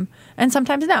 And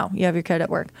sometimes now you have your kid at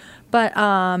work. But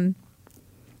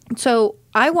so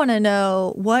I want to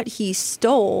know what he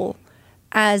stole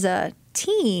as a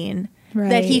teen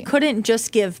that he couldn't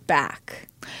just give back.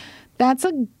 That's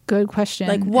a good question.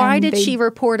 Like, why did she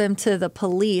report him to the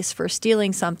police for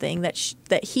stealing something that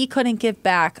that he couldn't give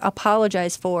back,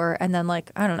 apologize for, and then,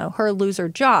 like, I don't know, her lose her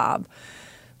job?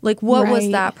 Like, what was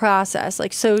that process?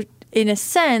 Like, so in a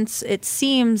sense, it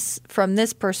seems from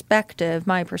this perspective,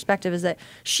 my perspective is that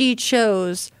she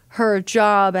chose her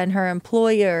job and her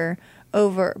employer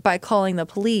over by calling the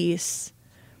police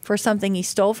for something he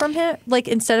stole from him, like,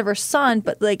 instead of her son.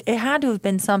 But, like, it had to have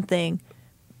been something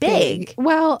big.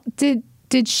 Well, did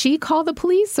she call the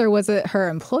police, or was it her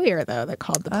employer, though, that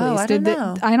called the police? Oh, I don't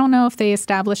know. I don't know if they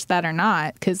established that or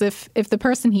not, because if the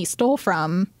person he stole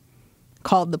from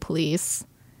called the police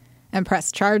and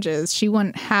pressed charges, she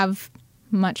wouldn't have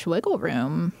much wiggle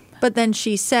room. But then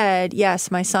she said,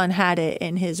 yes, my son had it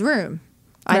in his room.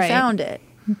 I found it.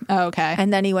 Oh, okay.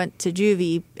 And then he went to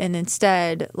juvie, and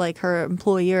instead, like, her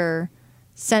employer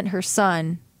sent her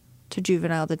son to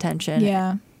juvenile detention.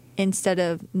 Yeah. Instead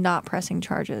of not pressing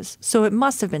charges. So it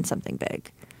must have been something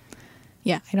big.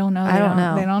 Yeah, I don't know. I don't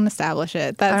know. They don't establish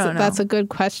it. That's a good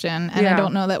question, and I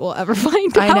don't know that we'll ever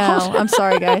find out. I know. I'm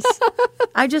sorry, guys.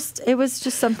 It was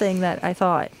just something that I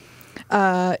thought.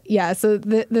 Yeah. So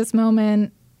this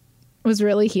moment was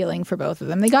really healing for both of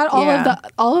them. They got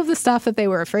all of the stuff that they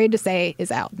were afraid to say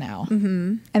is out now,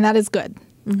 and that is good.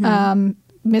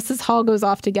 Mrs. Hall goes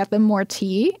off to get them more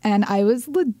tea, and I was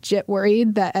legit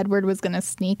worried that Edward was going to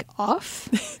sneak off.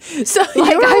 So you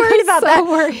were worried about that?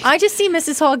 Worried. I just see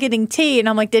Mrs. Hall getting tea, and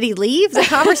I'm like, did he leave? The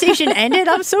conversation ended?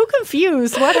 I'm so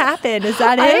confused. What happened? Is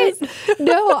that it?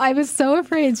 No, I was so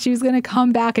afraid she was going to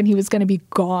come back and he was going to be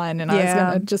gone, and I was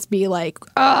going to just be like,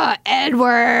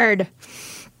 Edward.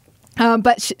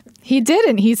 But he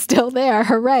didn't. He's still there.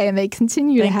 Hooray. And they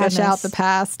continue to hash out the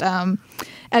past.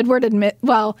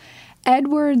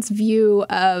 Edward's view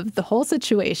of the whole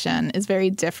situation is very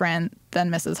different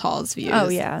than Mrs. Hall's views. Oh,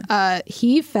 yeah.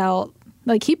 He felt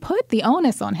like he put the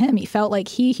onus on him. He felt like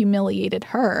he humiliated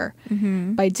her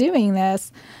by doing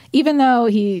this, even though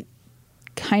he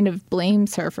kind of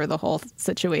blames her for the whole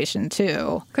situation,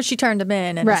 too. Because she turned him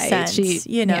in a sense. She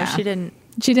didn't.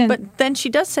 But then she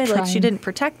does say, like, she didn't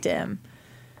protect him.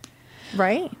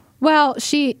 Right? Well,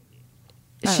 she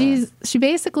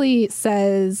basically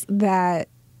says that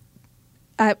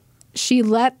she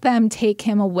let them take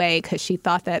him away because she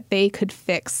thought that they could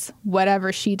fix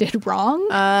whatever she did wrong.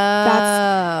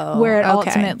 That's where it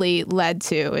ultimately led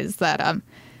to, is that...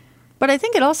 But I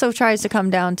think it also tries to come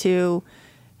down to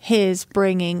his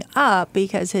bringing up,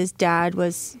 because his dad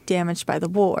was damaged by the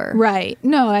war. Right.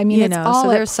 No, I mean, it's all so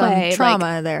at there's play. Some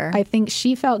trauma there. I think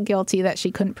she felt guilty that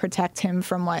she couldn't protect him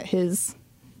from what his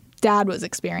dad was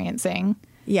experiencing.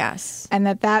 Yes. And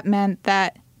that meant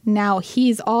that now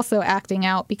he's also acting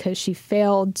out because she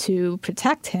failed to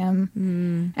protect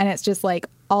him. And it's just like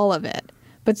all of it.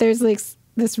 But there's like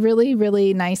this really,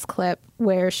 really nice clip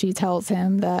where she tells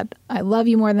him that I love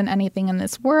you more than anything in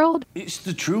this world. It's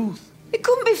the truth. It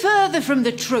couldn't be further from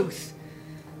the truth.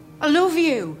 I love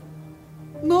you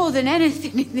more than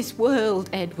anything in this world,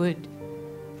 Edward.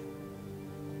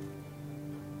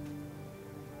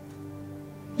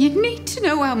 You need to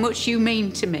know how much you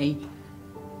mean to me.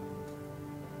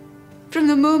 From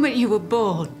the moment you were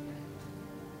born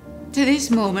to this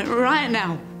moment right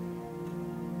now.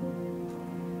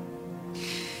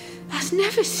 That's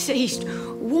never ceased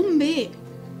one bit.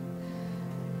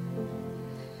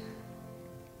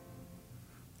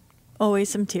 Always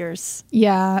some tears.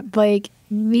 Yeah, like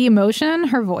the emotion,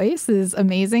 her voice is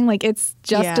amazing. Like it's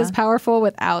just as powerful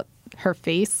without her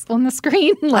face on the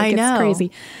screen. Like I know. It's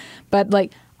crazy. But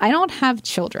like I don't have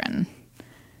children.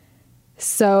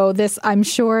 So this, I'm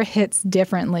sure, hits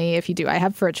differently if you do. I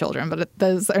have 4 children, but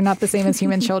those are not the same as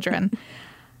human children.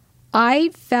 I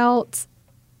felt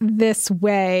this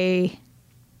way,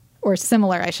 or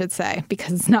similar, I should say,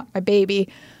 because it's not my baby.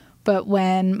 But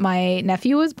when my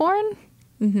nephew was born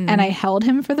and I held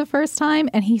him for the first time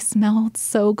and he smelled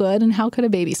so good. And how could a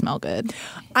baby smell good?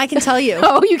 I can tell you.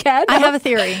 Oh, you can? I have a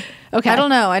theory. Okay. I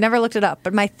don't know. I never looked it up.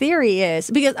 But my theory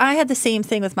is, because I had the same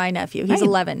thing with my nephew. He's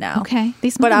 11 now. Okay. They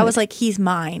smell But I good. was like, he's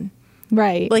mine.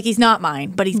 Right. Like, he's not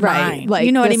mine, but he's mine. Like,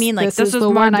 you know what I this- mean? Like, this is the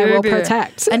my one I will baby.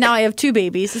 protect. And now I have 2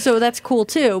 babies, so that's cool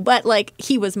too. But like,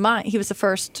 he was mine. He was the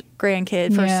first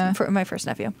grandkid, my first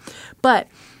nephew. But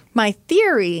my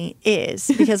theory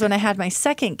is, because when I had my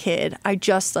second kid, I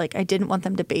didn't want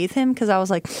them to bathe him because I was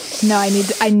like, no,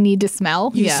 I need to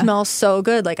smell. you smell so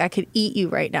good. Like, I could eat you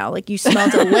right now. Like, you smell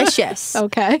delicious.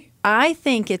 Okay. I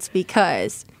think it's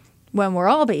because when we're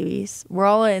all babies, we're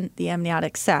all in the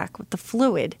amniotic sac with the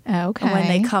fluid. Okay. And when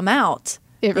they come out,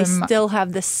 they remi- still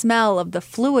have the smell of the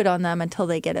fluid on them until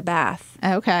they get a bath.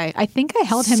 Okay. I think I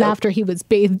held him So- after he was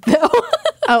bathed, though.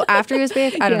 Oh, after he was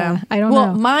bathed? I don't Yeah, know. I don't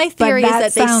well, know. my But theory is that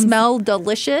that sounds- they smell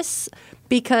delicious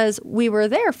because we were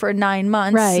there for 9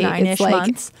 months, Right. 9-ish It's like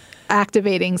months.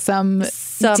 activating some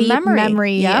deep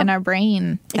memory Yep. in our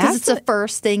brain. Because it's the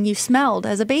first thing you smelled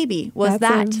as a baby was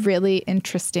that's that. a really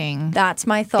interesting That's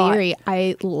my thought. theory.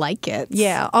 I like it.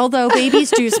 Yeah, although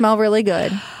babies do smell really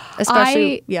good.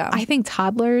 Especially, I think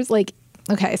toddlers, like,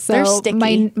 okay, They're so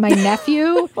sticky. my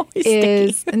nephew Always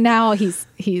is now he's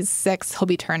 6. He'll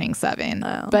be turning 7.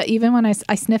 Oh. But even when I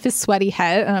sniff his sweaty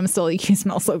head, and I'm still like, you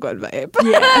smell so good, babe.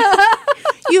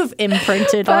 You've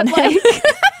imprinted on But him. like,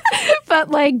 but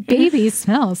like babies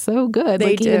smell so good. They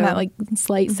like even do. that like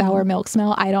slight sour milk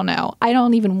smell. I don't know. I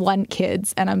don't even want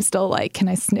kids, and I'm still like, can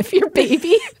I sniff your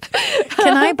baby?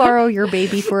 Can I borrow your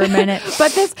baby for a minute?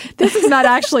 But this is not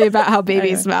actually about how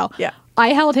babies smell. Yeah. I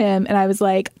held him and I was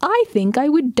like, I think I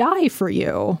would die for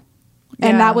you.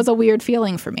 And Yeah. that was a weird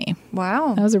feeling for me.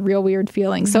 Wow. That was a real weird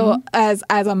feeling. So as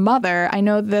a mother, I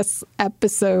know this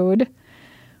episode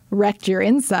wrecked your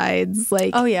insides.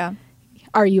 Like, Oh, yeah.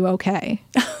 are you okay?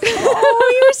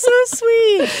 Oh, you're so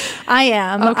sweet. I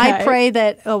am. Okay. I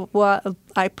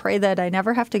pray that I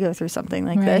never have to go through something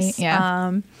like Right, this.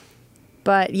 yeah.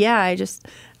 But yeah,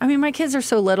 my kids are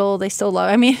so little. They still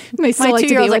love. They still my like to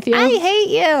be 2-year-old's with like, you? I hate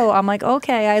you. I'm like,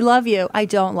 okay, I love you. I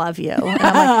don't love you. And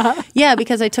I'm like, yeah,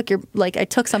 because I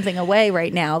took something away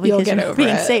right now because You'll get you're over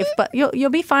being it. safe. But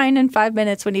you'll be fine in 5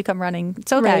 minutes when you come running.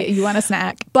 It's okay. Right. You want a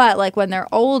snack? But like when they're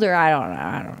older, I don't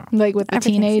know. Like with the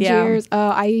Everything's- teenage yeah. years. Oh,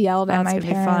 I yelled at That's my gonna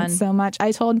be parents fun. so much.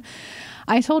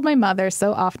 I told my mother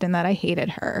so often that I hated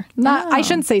her. Not, I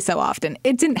shouldn't say so often.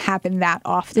 It didn't happen that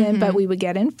often, but we would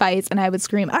get in fights and I would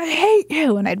scream, I hate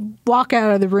you. And I'd walk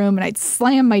out of the room and I'd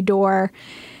slam my door.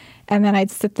 And then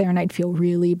I'd sit there and I'd feel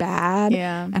really bad.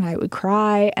 Yeah. And I would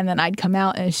cry. And then I'd come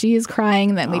out and she's crying.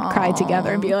 And then we'd cry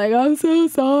together and be like, I'm so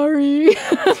sorry.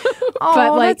 Oh,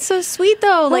 But, like, that's so sweet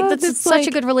though. Like that's this, such a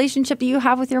like, good relationship that you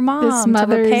have with your mom this to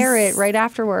mother's- repair it right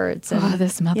afterwards. And Oh,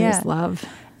 this mother's yeah. love.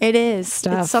 It is.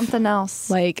 Stuff. It's something else.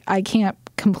 Like, I can't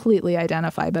completely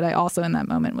identify, but I also in that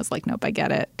moment was like, nope, I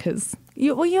get it. Because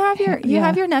you have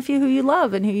your nephew who you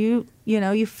love and who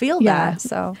you feel Yeah. that.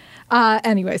 So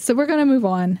anyway, so we're going to move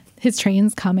on. His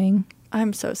train's coming.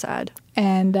 I'm so sad.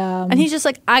 And And he's just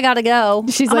like, I gotta go.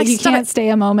 she's I'm like, you "Stop can't it." stay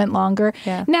a moment longer.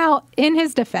 Yeah. Now, in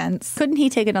his defense, Couldn't he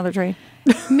take another train?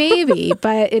 maybe,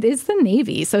 but it is the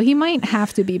Navy. So he might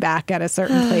have to be back at a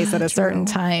certain place at a certain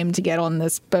time to get on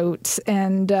this boat.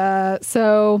 And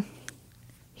so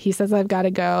he says, I've got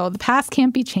to go. The past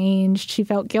can't be changed. She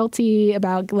felt guilty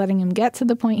about letting him get to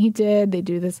the point he did. They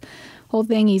do this whole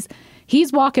thing.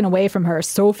 he's walking away from her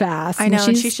so fast. I know,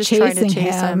 and she's just trying to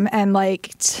chase him. And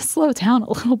like, just slow down a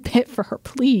little bit for her,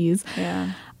 please.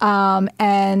 Yeah.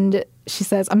 And she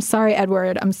says, I'm sorry,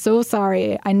 Edward. I'm so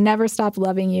sorry. I never stopped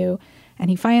loving you. And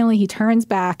he turns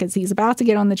back as he's about to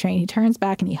get on the train. He turns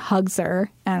back and he hugs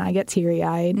her. And I get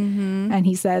teary-eyed. And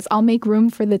he says, I'll make room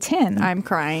for the tin. I'm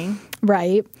crying.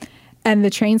 Right. And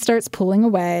the train starts pulling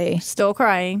away. Still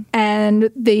crying. And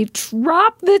they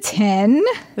drop the tin.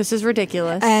 This is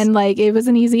ridiculous. And like, it was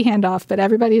an easy handoff, but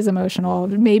everybody's emotional.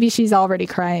 Maybe she's already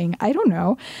crying. I don't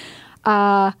know.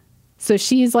 So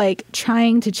she's like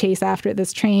trying to chase after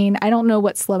this train. I don't know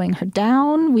what's slowing her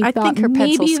down. We thought think her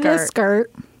pencil maybe the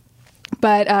skirt.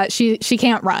 But she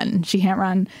can't run. She can't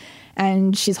run.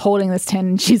 And she's holding this tin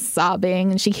and she's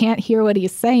sobbing and she can't hear what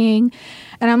he's saying.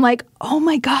 And I'm like, oh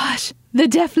my gosh, the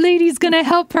deaf lady's going to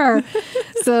help her.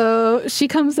 So she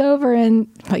comes over and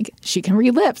like she can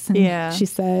read lips. And she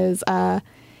says,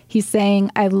 he's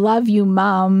saying, I love you,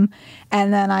 Mom.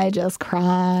 And then I just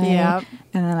cry. Yep.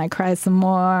 And then I cry some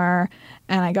more.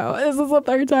 And I go, this is the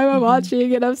third time I'm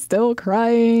watching and I'm still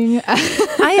crying.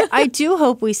 I do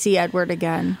hope we see Edward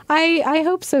again. I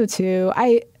hope so too.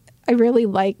 I really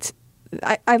liked,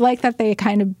 I like that they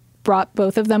kind of brought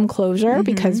both of them closure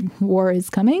because war is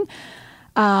coming.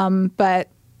 But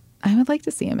I would like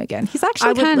to see him again. He's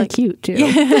actually kind of cute too.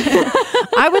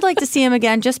 I would like to see him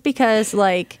again just because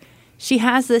like she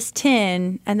has this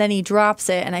tin and then he drops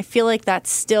it. And I feel like that's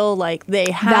still like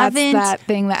they haven't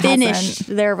finished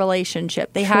their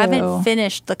relationship. They haven't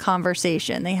finished the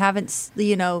conversation. They haven't,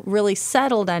 really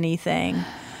settled anything.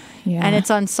 Yeah. And it's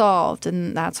unsolved.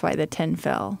 And that's why the tin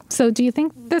fell. So do you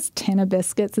think this tin of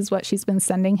biscuits is what she's been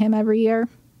sending him every year?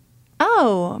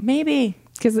 Oh, maybe.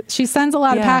 Because she sends a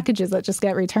lot of packages that just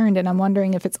get returned. And I'm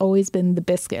wondering if it's always been the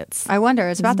biscuits. I wonder.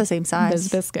 It's about the same size. Those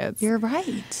biscuits. You're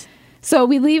right. So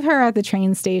we leave her at the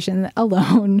train station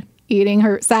alone, eating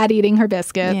her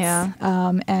biscuits. Yeah.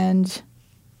 And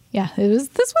yeah, this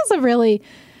was a really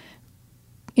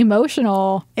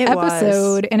emotional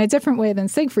episode in a different way than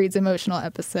Siegfried's emotional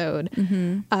episode.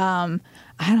 I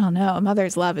don't know.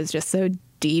 Mother's love is just so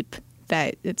deep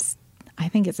that I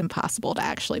think it's impossible to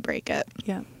actually break it.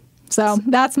 Yeah. So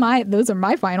those are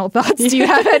my final thoughts. Do you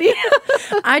have any?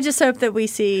 I just hope that we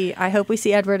see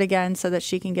Edward again so that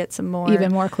she can get some more.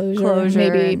 Even more closure.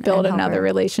 Maybe build another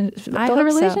relationship. Build a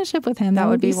relationship with him. That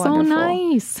would be so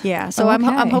nice. Yeah. So I'm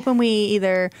hoping we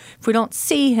either, if we don't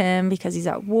see him because he's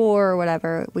at war or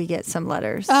whatever, we get some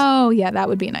letters. Oh, yeah. That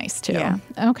would be nice too. Yeah.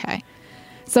 Okay.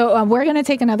 So we're going to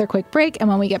take another quick break. And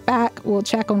when we get back, we'll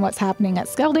check on what's happening at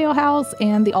Skeldale House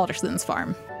and the Aldersons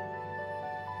farm.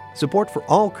 Support for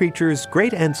all creatures,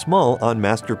 great and small, on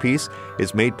Masterpiece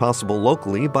is made possible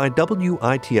locally by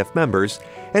WITF members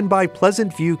and by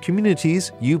Pleasant View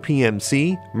Communities,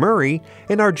 UPMC, Murray,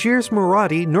 and Argiers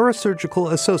Murati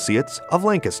Neurosurgical Associates of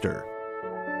Lancaster.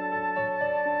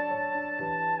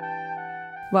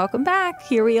 Welcome back.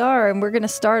 Here we are, and we're going to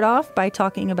start off by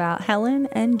talking about Helen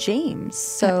and James.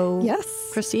 So, yes,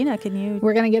 Christina, can you?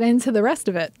 We're going to get into the rest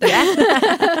of it.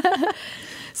 Yeah.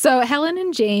 So Helen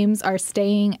and James are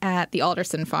staying at the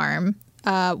Alderson farm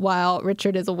while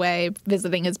Richard is away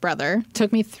visiting his brother.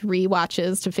 Took me 3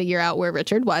 watches to figure out where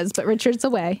Richard was, but Richard's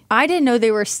away. I didn't know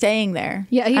they were staying there.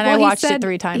 Yeah, I watched it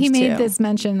 3 times. He made this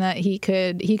mention that he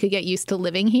could get used to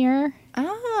living here.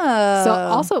 Oh, so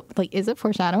also is it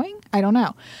foreshadowing? I don't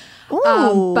know.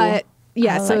 Ooh. But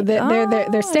yeah,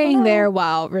 they're staying there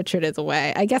while Richard is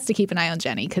away. I guess to keep an eye on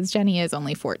Jenny because Jenny is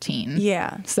only 14.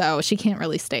 Yeah. So she can't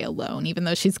really stay alone, even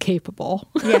though she's capable.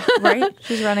 Yeah, right?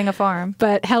 She's running a farm.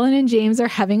 But Helen and James are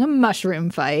having a mushroom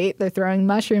fight. They're throwing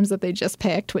mushrooms that they just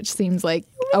picked, which seems like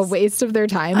a waste of their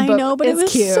time. I know, but it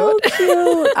was cute. So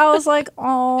cute. I was like,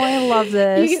 oh, I love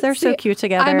this. They're so cute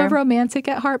together. I'm a romantic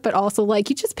at heart, but also you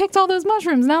just picked all those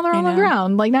mushrooms. Now they're on the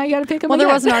ground. Now you got to pick them again. Well,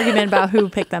 there was an argument about who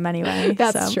picked them anyway.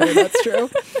 That's true. That's true.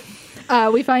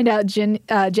 We find out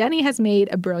Jenny has made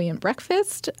a brilliant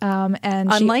breakfast. And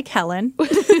unlike Helen.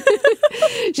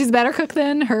 She's a better cook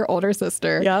than her older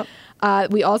sister.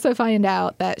 Yep. We also find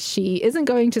out that she isn't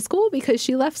going to school because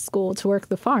she left school to work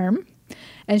the farm.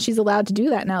 And she's allowed to do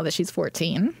that now that she's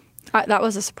 14. That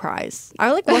was a surprise.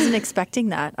 I wasn't expecting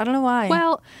that. I don't know why.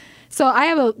 Well, so I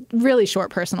have a really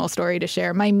short personal story to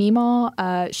share. My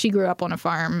Meemaw, she grew up on a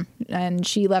farm and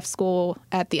she left school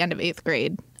at the end of 8th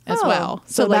grade as well.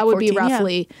 So that would 14, be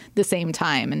roughly the same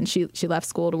time. And she left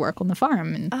school to work on the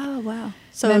farm. And oh, wow.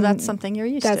 So that's something you're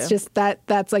used to. That's just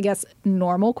that's, I guess,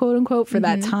 normal, quote unquote, for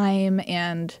that time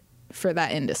and for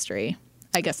that industry,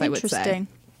 I guess I would say. Interesting.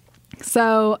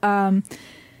 So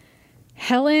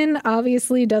Helen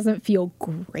obviously doesn't feel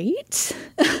great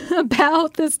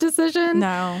about this decision.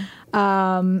 No.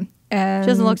 And She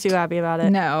doesn't look too happy about it.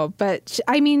 No, but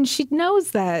she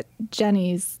knows that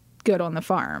Jenny's good on the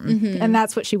farm, and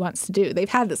that's what she wants to do. They've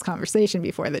had this conversation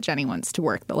before that Jenny wants to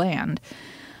work the land.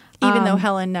 Even though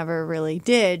Helen never really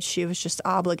did, she was just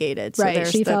obligated. So Right,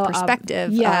 there's she the felt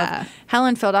perspective yeah. of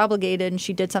Helen felt obligated and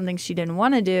she did something she didn't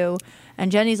want to do.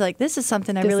 And Jenny's like, this is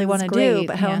something I This really is want to do. great,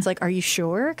 But yeah. Helen's like, are you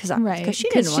sure? Because Right. she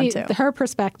didn't want to. Her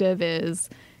perspective is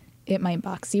it might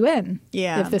box you in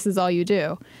Yeah. if this is all you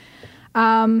do.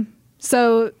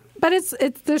 But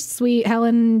they're sweet.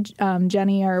 Helen and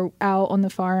Jenny are out on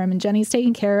the farm, and Jenny's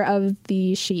taking care of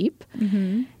the sheep.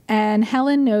 Mm-hmm. And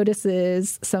Helen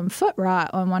notices some foot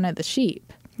rot on one of the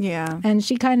sheep. Yeah. And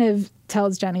she kind of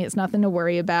tells Jenny it's nothing to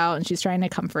worry about, and she's trying to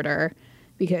comfort her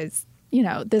because,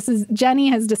 Jenny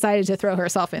has decided to throw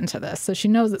herself into this, so she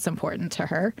knows it's important to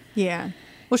her. Yeah.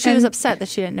 Well, she was upset that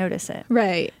she didn't notice it.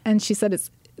 Right. And she said it's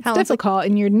Helen's difficult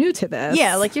and you're new to this.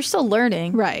 Yeah, like you're still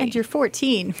learning. Right. And you're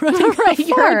 14. Running right.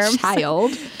 You're a farm.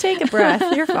 child. Take a breath.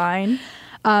 You're fine.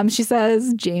 She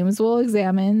says James will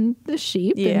examine the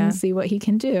sheep Yeah. and see what he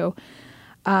can do.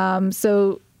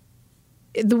 So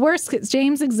the worst case,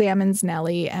 James examines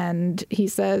Nellie and he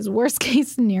says, worst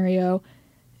case scenario,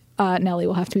 Nellie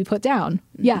will have to be put down.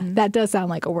 Mm-hmm. Yeah, that does sound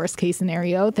like a worst case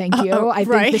scenario. Thank you. I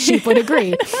think the sheep would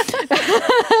agree.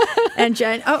 And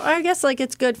I guess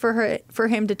it's good for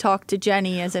him to talk to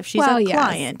Jenny as if she's a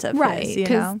client of his,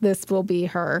 because this will be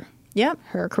her Yep.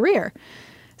 her career.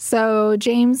 So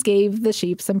James gave the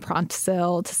sheep some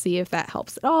Prontosil to see if that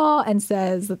helps at all, and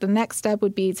says that the next step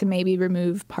would be to maybe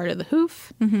remove part of the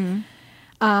hoof. Mm-hmm.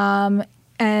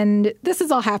 And this is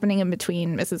all happening in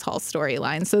between Mrs. Hall's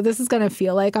storylines. So this is going to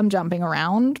feel like I'm jumping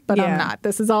around, but I'm not.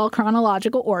 This is all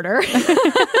chronological order.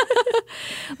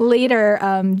 Later,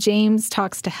 James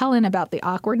talks to Helen about the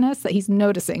awkwardness that he's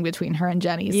noticing between her and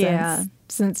Jenny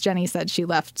since Jenny said she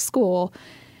left school.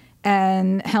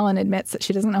 And Helen admits that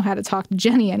she doesn't know how to talk to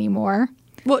Jenny anymore.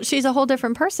 Well, she's a whole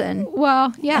different person.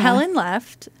 Well, yeah. Helen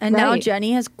left, and now Right.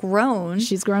 Jenny has grown.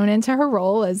 She's grown into her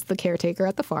role as the caretaker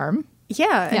at the farm.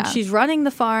 Yeah, and she's running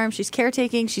the farm. She's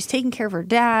caretaking. She's taking care of her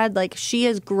dad. She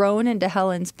has grown into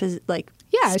Helen's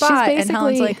Yeah, spot. she's And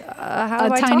Helen's basically like, how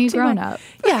do a I tiny talk to grown-up.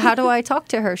 Yeah, how do I talk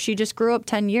to her? She just grew up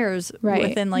 10 years Right.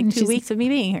 within And 2 she's weeks of me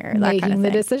being here. That making kind of the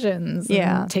thing. decisions,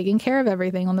 Yeah. and taking care of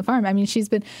everything on the farm. I mean, she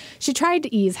tried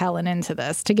to ease Helen into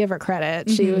this. To give her credit,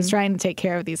 she was trying to take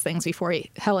care of these things before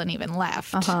Helen even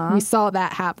left. We saw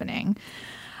that happening.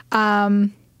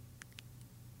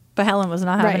 But Helen was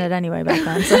not having Right. it anyway back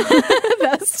then. So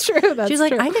That's true. That's she's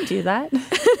like, true. I can do that.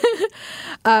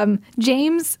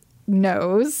 James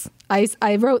knows.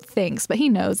 I wrote thinks, but he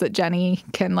knows that Jenny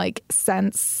can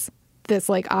sense this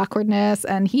awkwardness,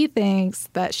 and he thinks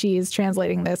that she's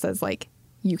translating this as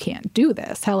you can't do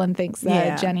this. Helen thinks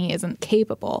that Jenny isn't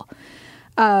capable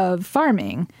of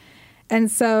farming. And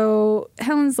so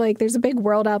Helen's like, there's a big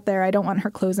world out there. I don't want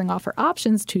her closing off her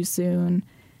options too soon.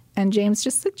 And James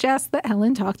just suggests that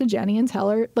Helen talk to Jenny and tell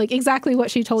her exactly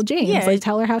what she told James. Yeah.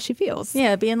 Tell her how she feels.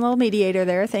 Yeah, being a little mediator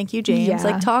there. Thank you, James.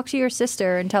 Yeah. Talk to your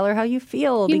sister and tell her how you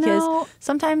feel. You Because know-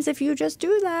 sometimes if you just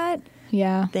do that,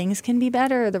 Yeah. things can be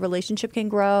better. The relationship can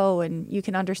grow, and you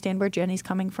can understand where Jenny's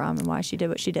coming from and why she did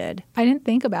what she did. I didn't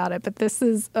think about it, but this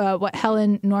is what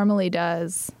Helen normally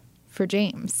does for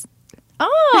James.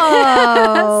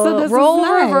 Oh, So this is role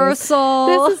nice. reversal.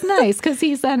 This is nice because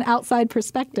he's an outside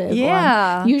perspective.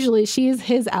 Yeah. Usually she's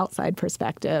his outside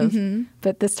perspective,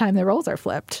 but this time the roles are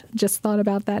flipped. Just thought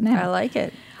about that now. I like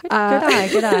it. Good eye,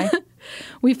 good eye.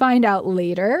 We find out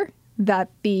later that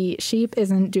the sheep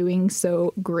isn't doing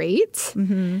so great.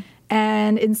 Mm-hmm.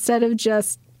 And instead of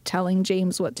just telling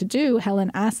James what to do,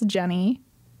 Helen asks Jenny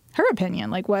her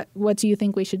opinion. What do you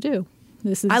think we should do?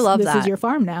 This I love this that. is your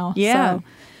farm now. Yeah. So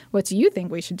what do you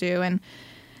think we should do? And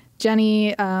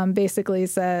Jenny basically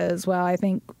says, well, I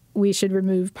think we should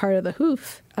remove part of the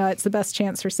hoof. It's the best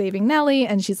chance for saving Nellie.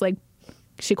 And she's like,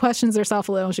 she questions herself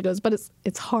a little. She goes, but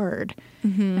it's hard.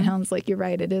 Mm-hmm. And Helen's like, you're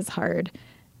right, it is hard.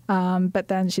 But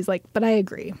then she's like, but I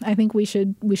agree. I think we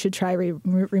should try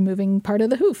removing part of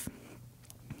the hoof.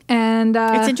 And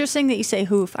It's interesting that you say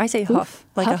hoof. I say hoof,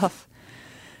 like a hoof.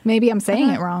 Maybe I'm saying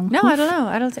it wrong. No, I don't know.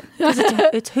 I don't think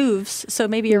it's hooves. So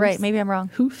maybe you're right. Maybe I'm wrong.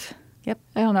 Hoof. Yep.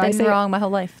 I don't know. Been I say wrong my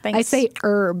whole life. Thanks. I say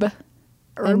herb.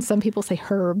 And some people say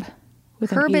herb.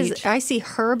 With herb an is. H. I see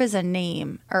herb as a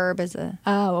name. Herb is a.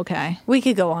 Oh, okay. We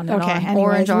could go on and Okay, on.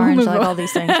 anyways, we'll Orange, move like on. all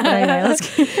these things. But anyway,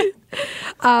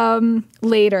 let's.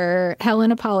 Later,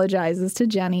 Helen apologizes to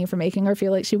Jenny for making her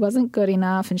feel like she wasn't good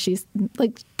enough, and she's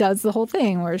does the whole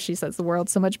thing where she says the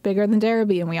world's so much bigger than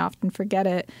Derby, and we often forget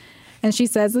it. And she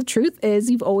says, the truth is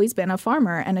you've always been a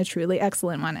farmer and a truly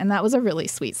excellent one. And that was a really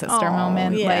sweet sister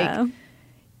moment. Yeah.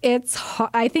 Like,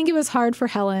 I think it was hard for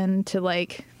Helen to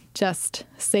like just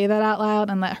say that out loud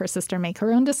and let her sister make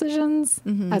her own decisions.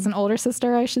 As an older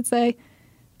sister, I should say.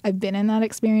 I've been in that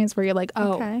experience where you're like,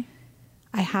 I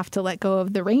have to let go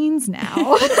of the reins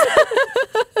now.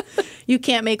 You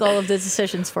can't make all of the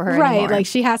decisions for her right. anymore. Like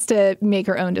she has to make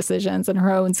her own decisions and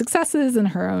her own successes and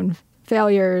her own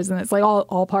failures. And it's like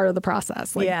all part of the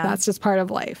process. Like that's just part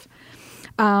of life.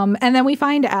 And then we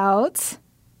find out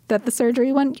that the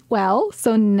surgery went well.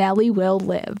 So Nellie will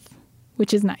live,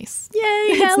 which is nice. Yay,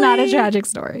 It's not a tragic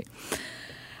story.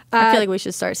 I feel like we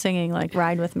should start singing like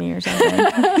Ride With Me or something.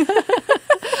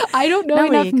 I don't know Nelly,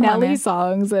 enough come on, Nelly man.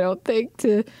 songs, I don't think,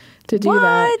 to do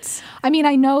that. What? I mean,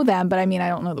 I know them, but I mean, I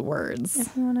don't know the words.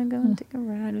 If you want to go and take a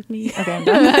ride with me. Okay, I'm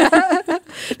done.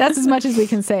 That's as much as we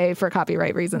can say for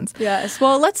copyright reasons. Yes.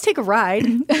 Well, let's take a ride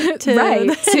to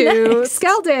to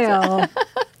Skeldale.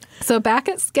 So back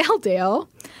at Skeldale,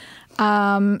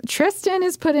 Tristan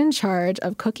is put in charge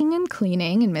of cooking and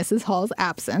cleaning in Mrs. Hall's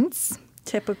absence.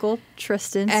 typical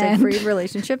Tristan And- Siegfried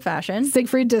relationship fashion.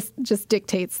 Siegfried just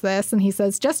dictates this, and he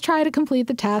says, just try to complete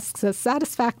the tasks as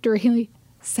satisfactorily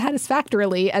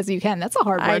as you can. That's a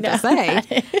hard word to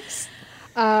say.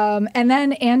 And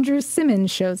then Andrew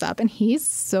Simmons shows up, and he's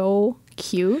so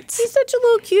cute. He's such a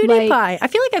little cutie Like- pie. I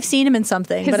feel like I've seen him in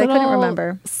something, His but I couldn't little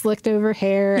remember. Slicked over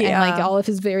hair and Yeah. like all of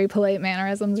his very polite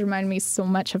mannerisms remind me so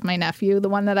much of my nephew, the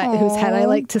one that whose head I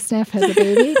like to sniff as a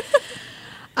baby.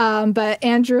 But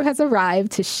Andrew has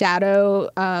arrived to shadow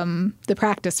the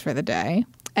practice for the day,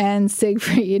 and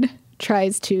Siegfried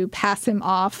tries to pass him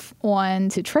off on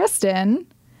to Tristan.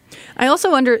 I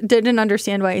also didn't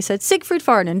understand why he said Siegfried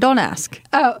Farden. Don't ask.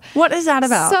 Oh, What is that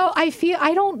about? so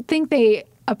I don't think they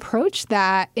approach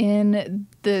that in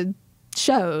the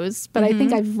shows, but I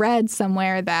think I've read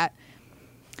somewhere that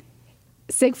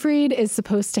Siegfried is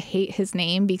supposed to hate his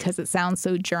name because it sounds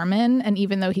so German, and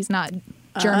even though he's not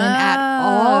German at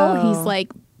all, he's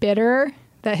like bitter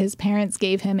that his parents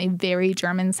gave him a very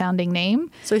German sounding name.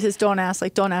 So he says, don't ask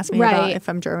me Right. about if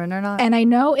I'm German or not. And I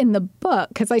know in the book,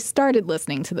 because I started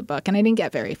listening to the book and I didn't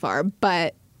get very far,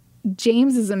 but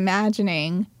James is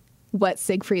imagining what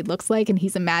Siegfried looks like, and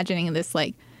he's imagining this,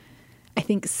 like, I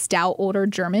think, stout older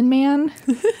German man.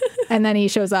 And then he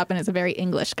shows up and it's a very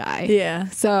English guy. Yeah.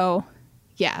 So,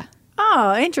 yeah.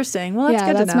 Oh, interesting. Well, that's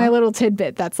good that's to know. my little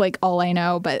tidbit. That's like all I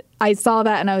know. But I saw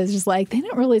that and I was just like, they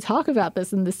didn't really talk about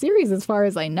this in the series as far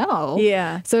as I know.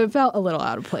 Yeah. So it felt a little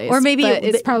out of place. Or maybe but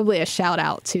it's they- probably a shout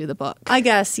out to the book. I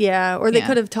guess, yeah. Or they Yeah.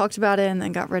 could have talked about it and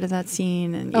then got rid of that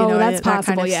scene. And that's that kind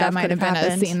possible. of Yeah, it stuff might could have been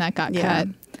happened. a scene that got Yeah.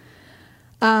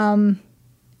 cut.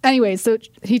 Anyway, so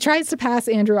he tries to pass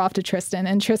Andrew off to Tristan,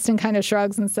 and Tristan kind of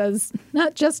shrugs and says,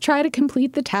 "Not just try to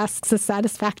complete the tasks as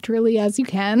satisfactorily as you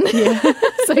can." Yeah.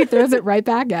 So he throws it right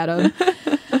back at him.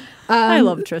 I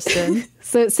love Tristan.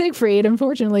 So Siegfried,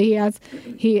 unfortunately,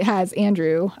 he has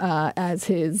Andrew as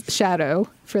his shadow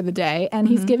for the day, and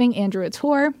he's giving Andrew a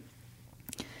tour,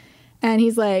 and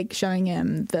he's like showing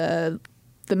him the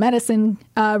medicine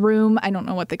room. I don't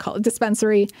know what they call it,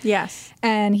 dispensary. Yes.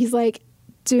 And he's like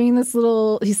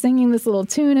he's singing this little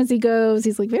tune as he goes.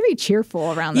 He's like very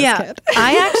cheerful around this kid.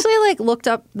 I actually like looked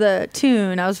up the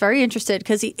tune. I was very interested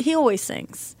because he always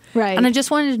sings. Right. And I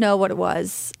just wanted to know what it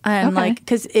was. And Okay. like,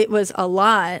 because it was a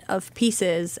lot of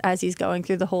pieces as he's going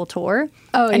through the whole tour.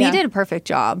 Oh, and yeah. he did a perfect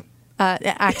job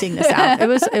acting this out. It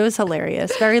was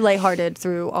hilarious. Very lighthearted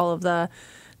through all of the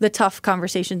tough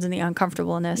conversations and the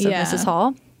uncomfortableness of Yeah. Mrs.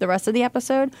 Hall, the rest of the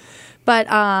episode. But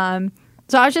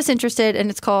so I was just interested, and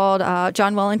it's called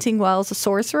John Wellington Wells, A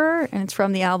Sorcerer, and it's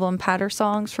from the album Patter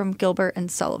Songs from Gilbert and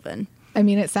Sullivan. I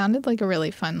mean, it sounded like a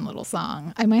really fun little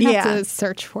song. I might have to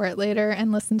search for it later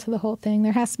and listen to the whole thing.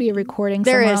 There has to be a recording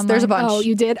There somewhere is. There's a online. bunch. Oh,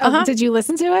 you did? Oh, did you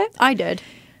listen to it? I did.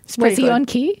 It's Was pretty he good. on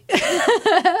key?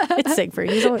 It's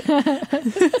Siegfried. He's always,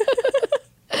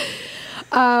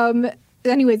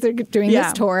 Anyways, they're doing Yeah.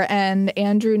 this tour, and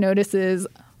Andrew notices,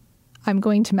 I'm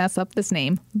going to mess up this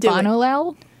name, Do it.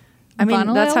 Bonolel. I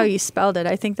mean, that's Bonolel? how you spelled it.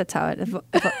 I think that's how it.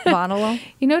 Vonolo.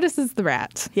 He notices the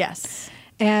rat. Yes.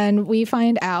 And we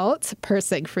find out, per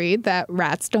Siegfried, that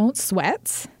rats don't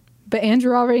sweat. But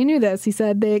Andrew already knew this. He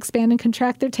said they expand and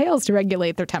contract their tails to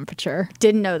regulate their temperature.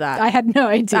 Didn't know that. I had no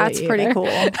idea. That's pretty either.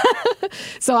 cool.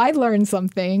 So I learned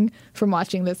something from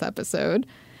watching this episode.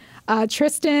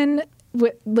 Tristan,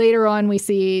 later on, we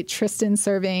see Tristan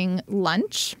serving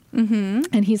lunch. Mm-hmm.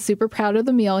 And he's super proud of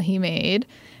the meal he made.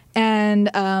 And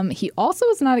he also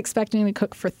was not expecting to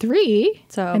cook for 3.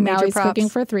 And now major he's props. cooking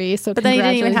for 3. So But then he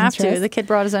didn't even have to. congratulations, The kid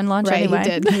brought his own lunch Right, anyway.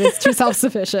 he did. He was too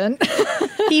self-sufficient.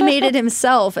 He made it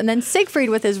himself. And then Siegfried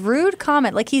with his rude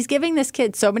comment, like he's giving this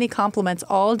kid so many compliments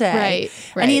all day.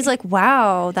 Right. And he's like,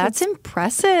 wow, that's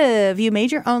impressive. You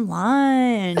made your own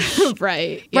lunch.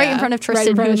 Right. Right in front of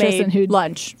Tristan, who made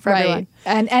lunch for everyone.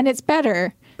 And it's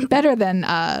better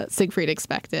than Siegfried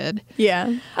expected.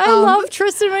 Yeah. I love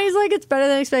Tristan when he's like, it's better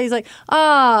than expected. He's like,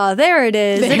 there it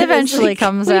is. It eventually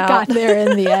comes we out. got there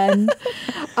in the end.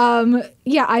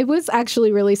 Yeah, I was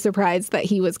actually really surprised that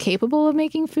he was capable of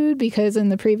making food because in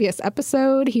the previous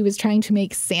episode, he was trying to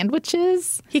make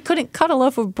sandwiches. He couldn't cut a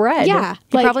loaf of bread. Yeah.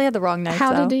 He probably had the wrong knife,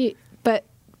 How though. did he...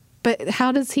 But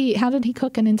how did he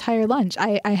cook an entire lunch?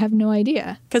 I have no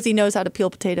idea. Because he knows how to peel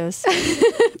potatoes.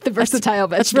 The versatile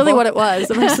vegetable. That's really what it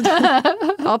was.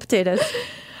 All potatoes.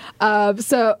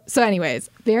 So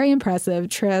anyways, very impressive.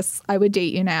 Tris, I would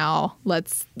date you now.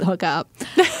 Let's hook up.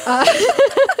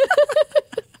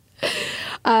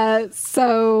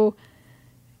 So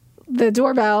the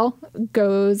doorbell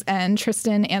goes and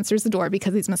Tristan answers the door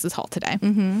because he's Mrs. Hall today.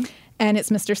 Mm-hmm. And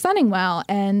it's Mr. Sunningwell,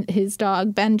 and his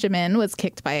dog Benjamin was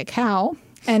kicked by a cow.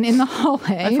 And in the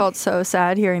hallway... I felt so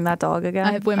sad hearing that dog again.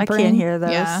 I whimpering. can't hear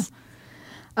those. Yeah.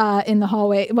 In the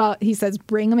hallway, well, he says,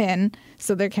 bring him in.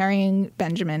 So they're carrying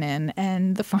Benjamin in,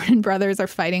 and the Farnan brothers are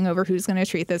fighting over who's going to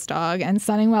treat this dog. And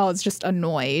Sunningwell is just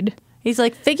annoyed. He's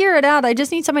like, figure it out. I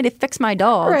just need somebody to fix my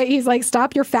dog. Right. He's like,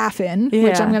 stop your faffing,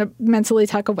 which I'm going to mentally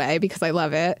tuck away because I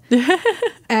love it.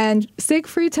 And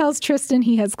Siegfried tells Tristan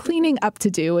he has cleaning up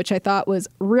to do, which I thought was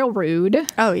real rude.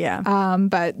 Oh, yeah.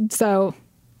 But so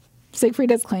Siegfried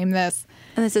has claimed this.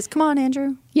 And it says, come on,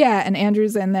 Andrew. Yeah, and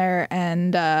Andrew's in there,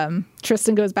 and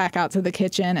Tristan goes back out to the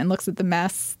kitchen and looks at the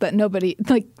mess that nobody,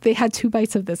 like, they had 2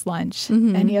 bites of this lunch,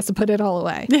 and he has to put it all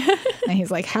away. And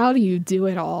he's like, how do you do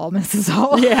it all, Mrs.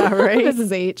 Hall? Yeah, right.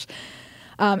 Mrs. H.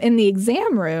 In the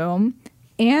exam room,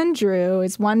 Andrew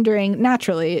is wondering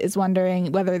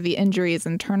whether the injury is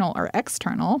internal or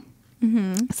external.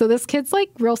 Mm-hmm. So this kid's, like,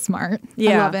 real smart.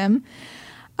 Yeah. I love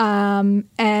him.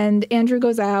 And Andrew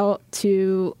goes out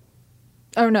to...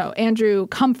 Oh, no, Andrew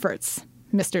comforts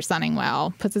Mr.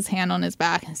 Sunningwell, puts his hand on his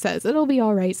back and says, it'll be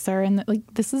all right, sir. And like,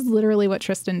 this is literally what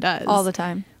Tristan does. All the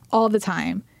time. All the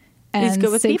time. And he's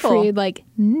good with Siegfried, people. like,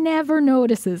 never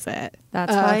notices it.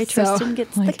 That's why Tristan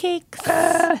gets the cakes.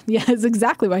 Yeah, it's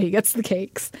exactly why he gets the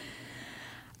cakes.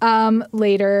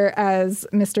 Later, as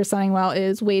Mr. Sunningwell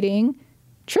is waiting,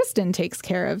 Tristan takes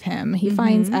care of him. He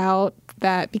finds out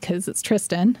that, because it's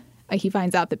Tristan, he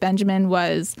finds out that Benjamin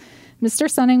was Mr.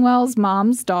 Sunningwell's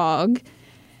mom's dog,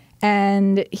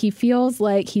 and he feels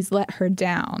like he's let her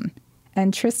down.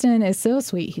 And Tristan is so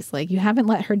sweet. He's like, you haven't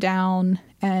let her down.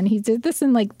 And he did this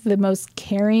in like the most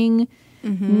caring,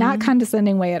 not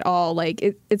condescending way at all. Like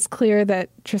it's clear that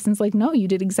Tristan's like, no, you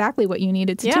did exactly what you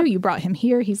needed to do. You brought him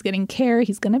here. He's getting care.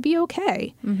 He's going to be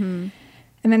okay. Mm-hmm.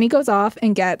 And then he goes off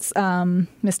and gets Mr.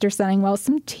 Sunningwell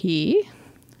some tea.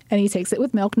 And he takes it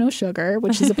with milk, no sugar,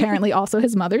 which is apparently also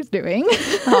his mother's doing.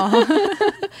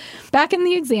 Back in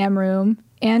the exam room,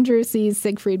 Andrew sees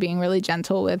Siegfried being really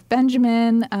gentle with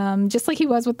Benjamin, just like he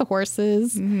was with the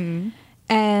horses. Mm-hmm.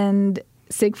 And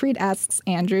Siegfried asks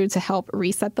Andrew to help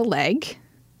reset the leg,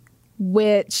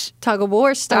 which... Tug of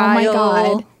war style. Oh, my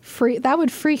God. That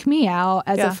would freak me out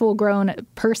as a full-grown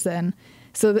person.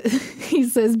 So he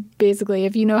says, basically,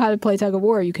 if you know how to play tug of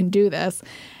war, you can do this.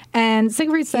 And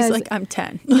Siegfried says, he's like, I'm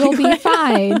 10. You'll be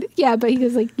fine. Yeah, but he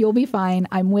goes like, you'll be fine.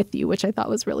 I'm with you, which I thought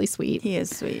was really sweet. He is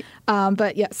sweet.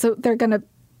 But yeah, so they're going to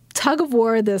tug of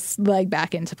war this leg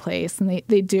back into place, and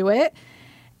they do it.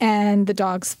 And the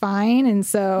dog's fine. And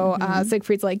so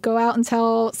Siegfried's like, go out and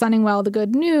tell Sunningwell the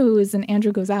good news. And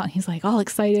Andrew goes out and he's like all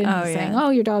excited. And he's saying,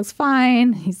 oh, your dog's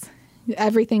fine.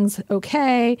 Everything's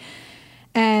okay.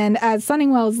 And as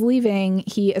Sunningwell is leaving,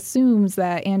 he assumes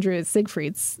that Andrew is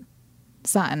Siegfried's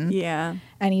son. Yeah.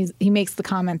 And he makes the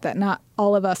comment that not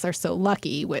all of us are so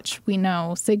lucky, which we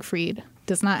know Siegfried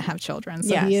does not have children.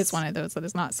 So he is one of those that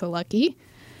is not so lucky.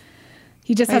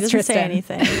 He just has Tristan. Say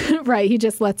anything. Right. He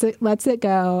just lets it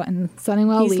go, and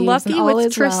Sunningwell leaves. He's lucky and all with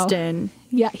is Tristan. Well.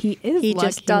 Yeah, he is. He lucky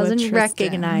just doesn't with Tristan.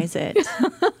 recognize it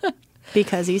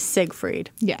because he's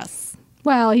Siegfried. Yes.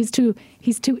 Well, he's too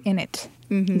in it.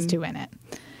 Mm-hmm. He's too in it.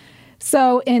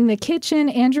 So in the kitchen,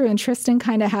 Andrew and Tristan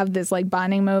kind of have this like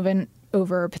bonding moment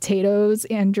over potatoes.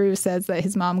 Andrew says that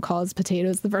his mom calls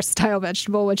potatoes the versatile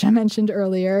vegetable, which I mentioned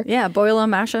earlier. Yeah, boil them,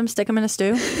 mash them, stick them in a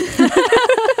stew.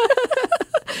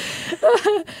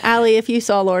 Allie, if you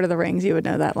saw Lord of the Rings, you would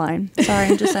know that line. Sorry,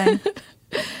 I'm just saying.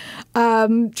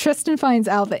 Tristan finds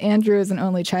out that Andrew is an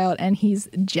only child, and he's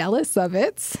jealous of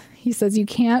it. He says, you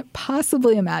can't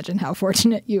possibly imagine how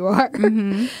fortunate you are.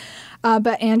 Mm-hmm.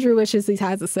 But Andrew wishes he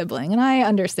has a sibling, and I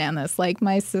understand this. Like,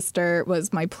 my sister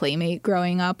was my playmate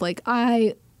growing up. Like,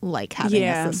 I like having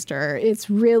a sister. It's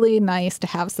really nice to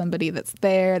have somebody that's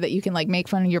there that you can like make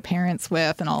fun of your parents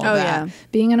with and all of that. Yeah.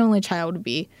 Being an only child would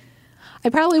be, I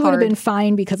probably would have been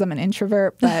fine because I'm an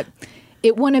introvert, but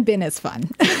it wouldn't have been as fun.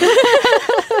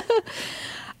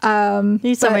 You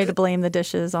need somebody to blame the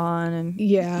dishes on.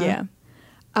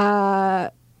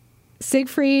 And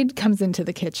Siegfried comes into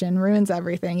the kitchen, ruins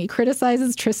everything. He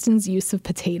criticizes Tristan's use of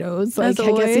potatoes. Like,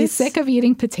 I guess he's sick of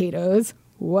eating potatoes.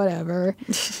 Whatever.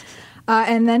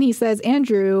 And then he says,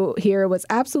 Andrew here was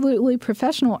absolutely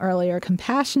professional earlier,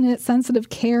 compassionate, sensitive,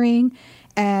 caring.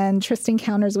 And Tristan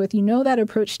counters with, you know, that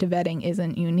approach to vetting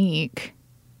isn't unique.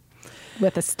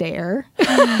 With a stare.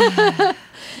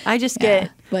 I just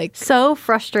get like so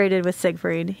frustrated with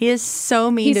Siegfried. He is so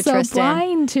mean to Tristan. He's so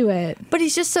blind to it. But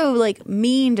he's just so like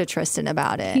mean to Tristan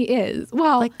about it. He is.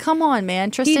 Well, like, come on, man.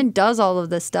 Tristan does all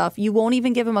of this stuff. You won't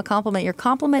even give him a compliment. You're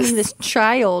complimenting this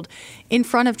child in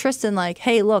front of Tristan like,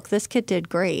 hey, look, this kid did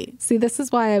great. See, this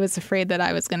is why I was afraid that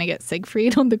I was going to get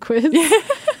Siegfried on the quiz.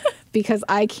 Because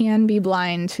I can be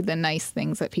blind to the nice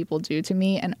things that people do to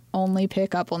me and only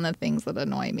pick up on the things that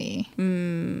annoy me,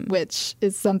 which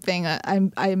is something that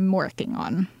I'm working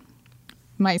on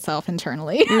myself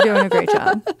internally. You're doing a great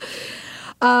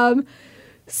job.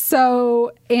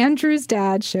 So Andrew's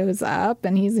dad shows up,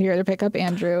 and he's here to pick up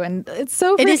Andrew, and it's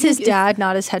so. It is his dad,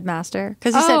 not his headmaster,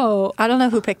 because he said, I don't know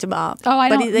who picked him up. Oh,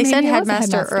 they said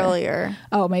headmaster earlier.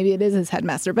 Oh, maybe it is his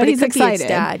headmaster, but he's excited. His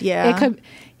dad, yeah.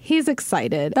 He's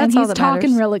excited, and he's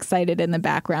talking real excited in the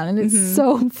background, and it's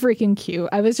so freaking cute.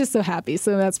 I was just so happy,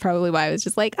 so that's probably why I was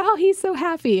just like, oh, he's so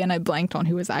happy, and I blanked on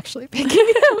who was actually picking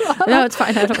him up. No, it's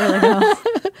fine. I don't really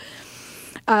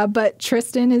know. But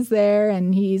Tristan is there,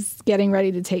 and he's getting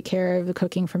ready to take care of the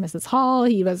cooking for Mrs. Hall.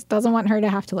 He doesn't want her to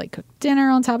have to like cook dinner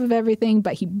on top of everything,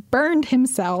 but he burned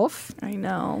himself. I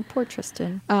know. Poor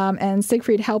Tristan. And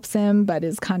Siegfried helps him, but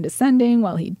is condescending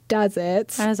while he does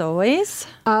it. As always.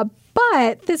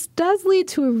 But this does lead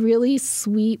to a really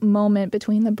sweet moment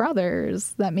between the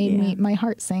brothers that made my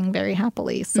heart sing very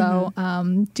happily. So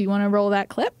do you want to roll that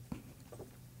clip?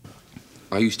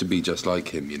 I used to be just like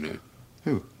him, you know.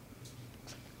 Who?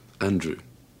 Andrew.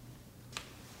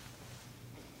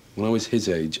 When I was his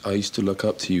age, I used to look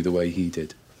up to you the way he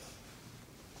did.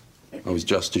 I was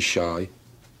just as shy,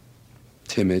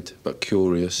 timid but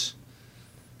curious,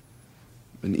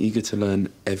 and eager to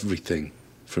learn everything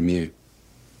from you.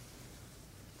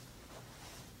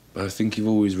 But I think you've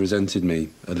always resented me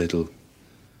a little.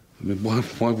 I mean,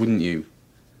 why wouldn't you?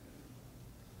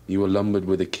 You were lumbered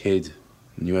with a kid,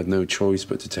 and you had no choice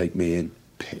but to take me in.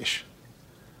 Pish.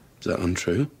 Is that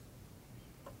untrue?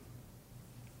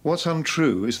 What's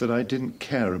untrue is that I didn't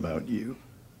care about you.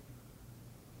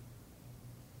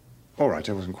 All right,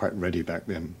 I wasn't quite ready back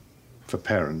then for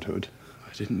parenthood.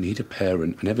 I didn't need a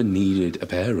parent. I never needed a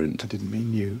parent. I didn't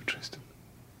mean you, Tristan.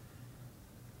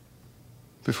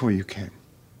 Before you came.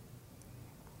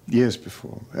 Years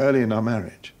before, early in our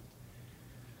marriage,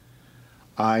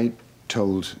 I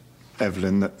told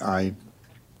Evelyn that I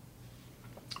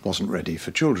wasn't ready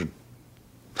for children.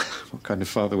 What kind of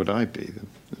father would I be?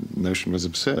 The notion was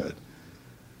absurd.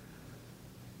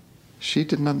 She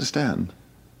didn't understand.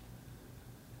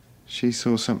 She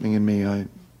saw something in me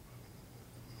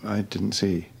I didn't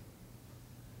see.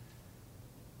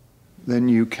 Then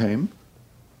you came,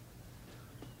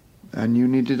 and you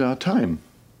needed our time.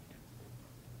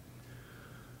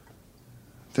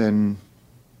 Then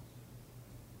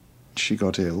she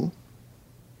got ill.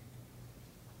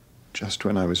 Just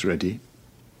when I was ready,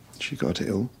 she got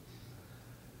ill.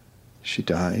 She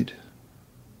died.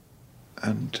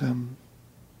 And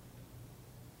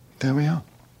there we are.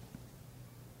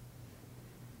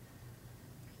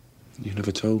 You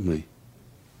never told me.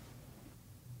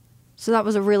 So that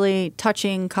was a really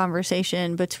touching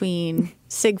conversation between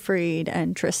Siegfried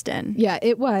and Tristan. Yeah,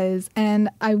 it was. And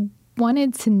I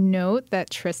wanted to note that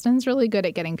Tristan's really good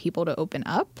at getting people to open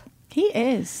up. He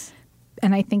is.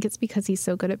 And I think it's because he's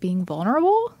so good at being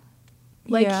vulnerable.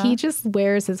 Like, he just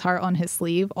wears his heart on his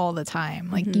sleeve all the time.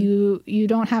 Like, you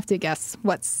don't have to guess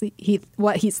what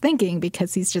he's thinking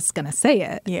because he's just going to say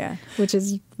it. Yeah. Which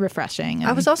is refreshing.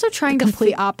 I was also trying to...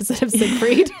 complete opposite of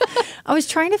Siegfried. I was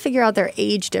trying to figure out their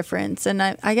age difference. And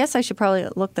I guess I should probably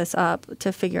look this up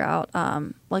to figure out,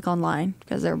 like, online,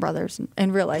 because they're brothers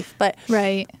in real life. But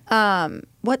right.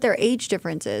 What their age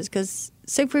difference is, because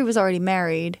Siegfried was already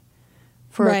married.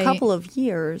 for a Right. couple of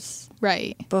years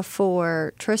Right.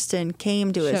 before Tristan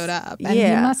came to Showed up. And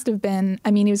yeah. he must have been,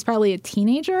 I mean, he was probably a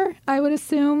teenager, I would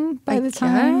assume, by the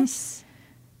time. guess.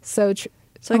 So,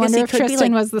 So I I guess wonder he if could be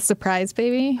Tristan like- was the surprise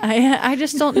baby. I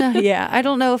just don't know. Yeah, I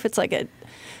don't know if it's like a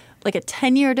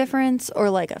 10-year difference or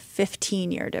like a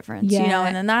 15-year difference. You know, Yeah.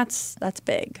 and then that's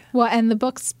big. Well, and the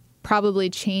books probably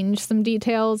change some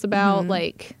details about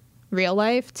like real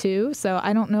life too. So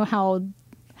I don't know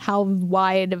how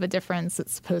wide of a difference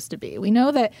it's supposed to be. We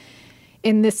know that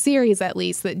in this series, at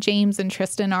least, that James and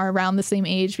Tristan are around the same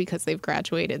age because they've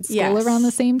graduated school Yes. around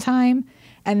the same time,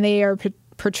 and they are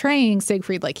portraying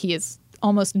Siegfried like he is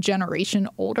almost a generation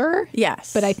older.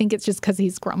 Yes. But I think it's just because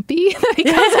he's grumpy that he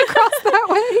comes across that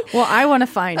way. Well, I want to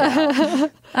find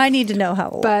out. I need to know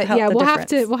how. But how yeah, the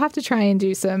we'll have to try and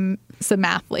do some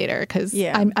math later because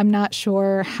Yeah. I'm not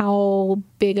sure how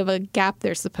big of a gap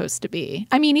there's supposed to be.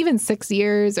 I mean, even 6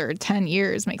 years or 10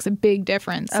 years makes a big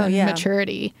difference in yeah.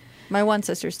 maturity. My one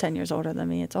sister's 10 years older than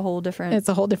me. It's a whole different. It's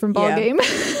a whole different ballgame.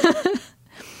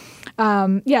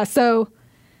 Yeah. So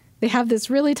they have this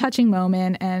really touching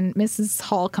moment, and Mrs.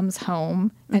 Hall comes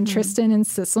home, and Tristan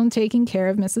insists on taking care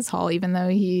of Mrs. Hall, even though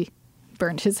he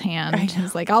burnt his hand.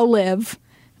 He's like, I'll live,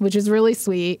 which is really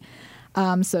sweet.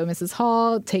 So Mrs.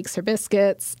 Hall takes her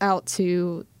biscuits out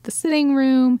to the sitting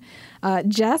room.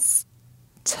 Jess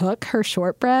took her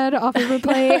shortbread off of her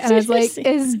plate, and I was like,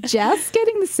 is Jess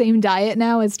getting the same diet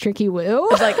now as Tricky Woo?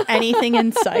 like anything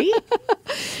in sight.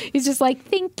 He's just like,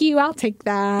 thank you, I'll take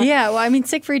that. Yeah, well, I mean,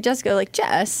 Siegfried does go like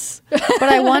Jess, but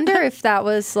I wonder if that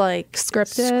was like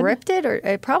Scripted? or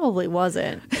it probably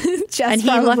wasn't. Jess And he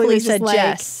probably luckily was just said like,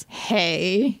 Jess.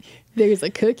 Hey, there's a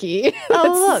cookie.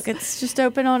 Oh, look, it's just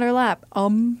open on her lap.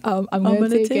 I'm gonna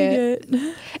take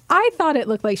it. I thought it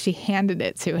looked like she handed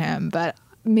it to him, but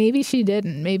maybe she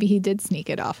didn't. Maybe he did sneak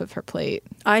it off of her plate.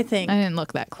 I think. I didn't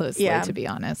look that closely, to be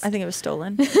honest. I think it was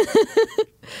stolen.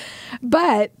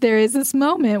 But there is this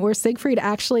moment where Siegfried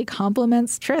actually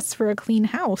compliments Tris for a clean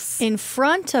house. In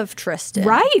front of Tristan.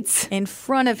 Right. In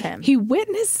front of him. He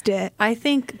witnessed it. I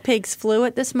think pigs flew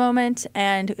at this moment,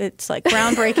 and it's like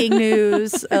groundbreaking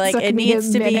news. Like took it me a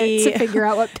needs to minute be to figure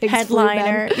out what pigs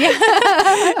headliner. flew Yeah,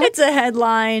 it's a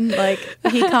headline. Like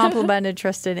he complimented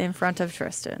Tristan in front of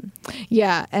Tristan.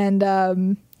 Yeah,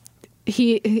 and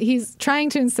he's trying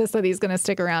to insist that he's going to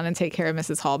stick around and take care of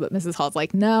Mrs. Hall, but Mrs. Hall's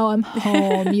like, "No, I'm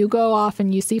home. You go off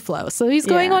and you see Flo." So he's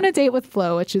going on a date with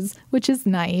Flo, which is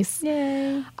nice.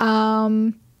 Yay!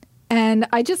 And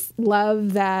I just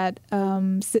love that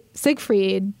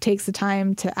Siegfried takes the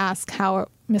time to ask how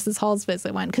Mrs. Hall's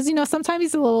visit went, because sometimes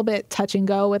he's a little bit touch and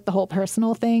go with the whole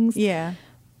personal things. Yeah.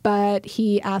 But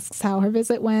he asks how her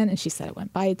visit went, and she said it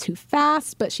went by too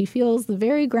fast, but she feels the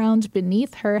very ground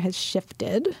beneath her has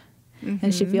shifted,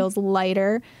 and she feels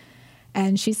lighter,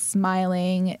 and she's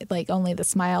smiling like only the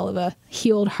smile of a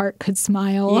healed heart could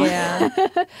smile. Yeah.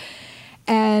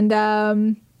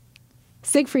 And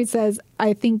Siegfried says,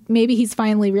 I think maybe he's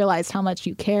finally realized how much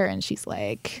you care, and she's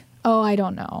like, oh, I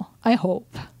don't know. I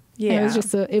hope. Yeah. And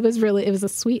it was a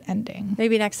sweet ending.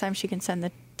 Maybe next time she can send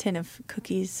the tin of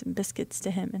cookies and biscuits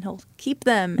to him, and he'll keep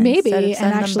them. Maybe, instead of and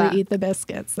send them actually back. eat the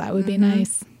biscuits. That would be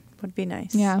nice. Would be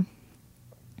nice. Yeah.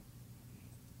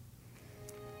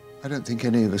 I don't think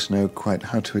any of us know quite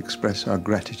how to express our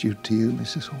gratitude to you,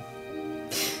 Mrs. Hall.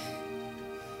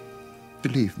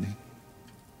 Believe me.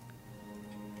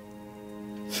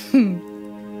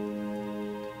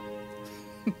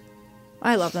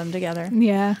 I love them together.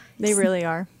 Yeah. They really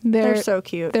are. They're so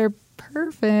cute. They're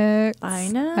perfect. I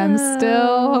know. I'm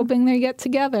still hoping they get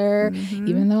together,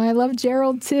 even though I love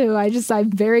Gerald too. I'm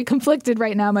very conflicted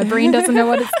right now. My brain doesn't know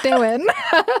what it's doing.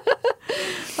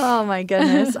 Oh my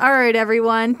goodness. All right,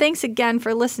 everyone. Thanks again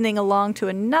for listening along to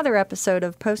another episode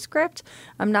of Postscript.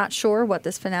 I'm not sure what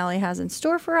this finale has in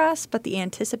store for us, but the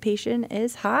anticipation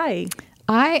is high.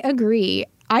 I agree.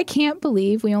 I can't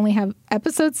believe we only have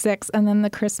episode 6 and then the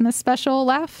Christmas special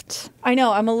left. I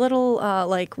know. I'm a little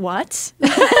like, what?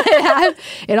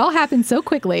 It all happened so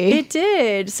quickly. It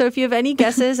did. So if you have any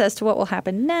guesses as to what will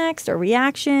happen next, or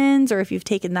reactions, or if you've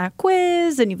taken that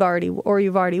quiz and you've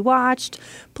already watched,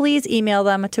 please email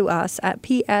them to us at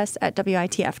ps@witf.org.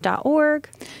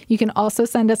 You can also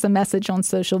send us a message on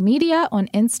social media on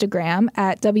Instagram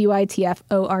at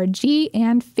WITFORG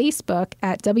and Facebook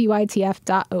at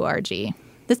WITF.org.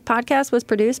 This podcast was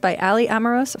produced by Ali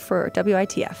Amoros for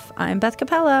WITF. I'm Beth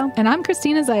Capello. And I'm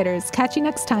Christina Zeiders. Catch you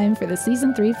next time for the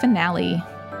Season 3 finale.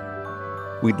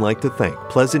 We'd like to thank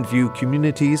Pleasant View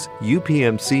Communities,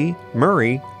 UPMC,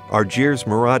 Murray, Argiers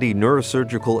Marathi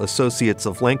Neurosurgical Associates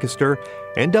of Lancaster,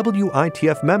 and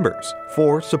WITF members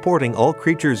for supporting all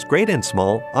creatures great and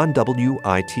small on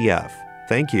WITF.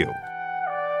 Thank you.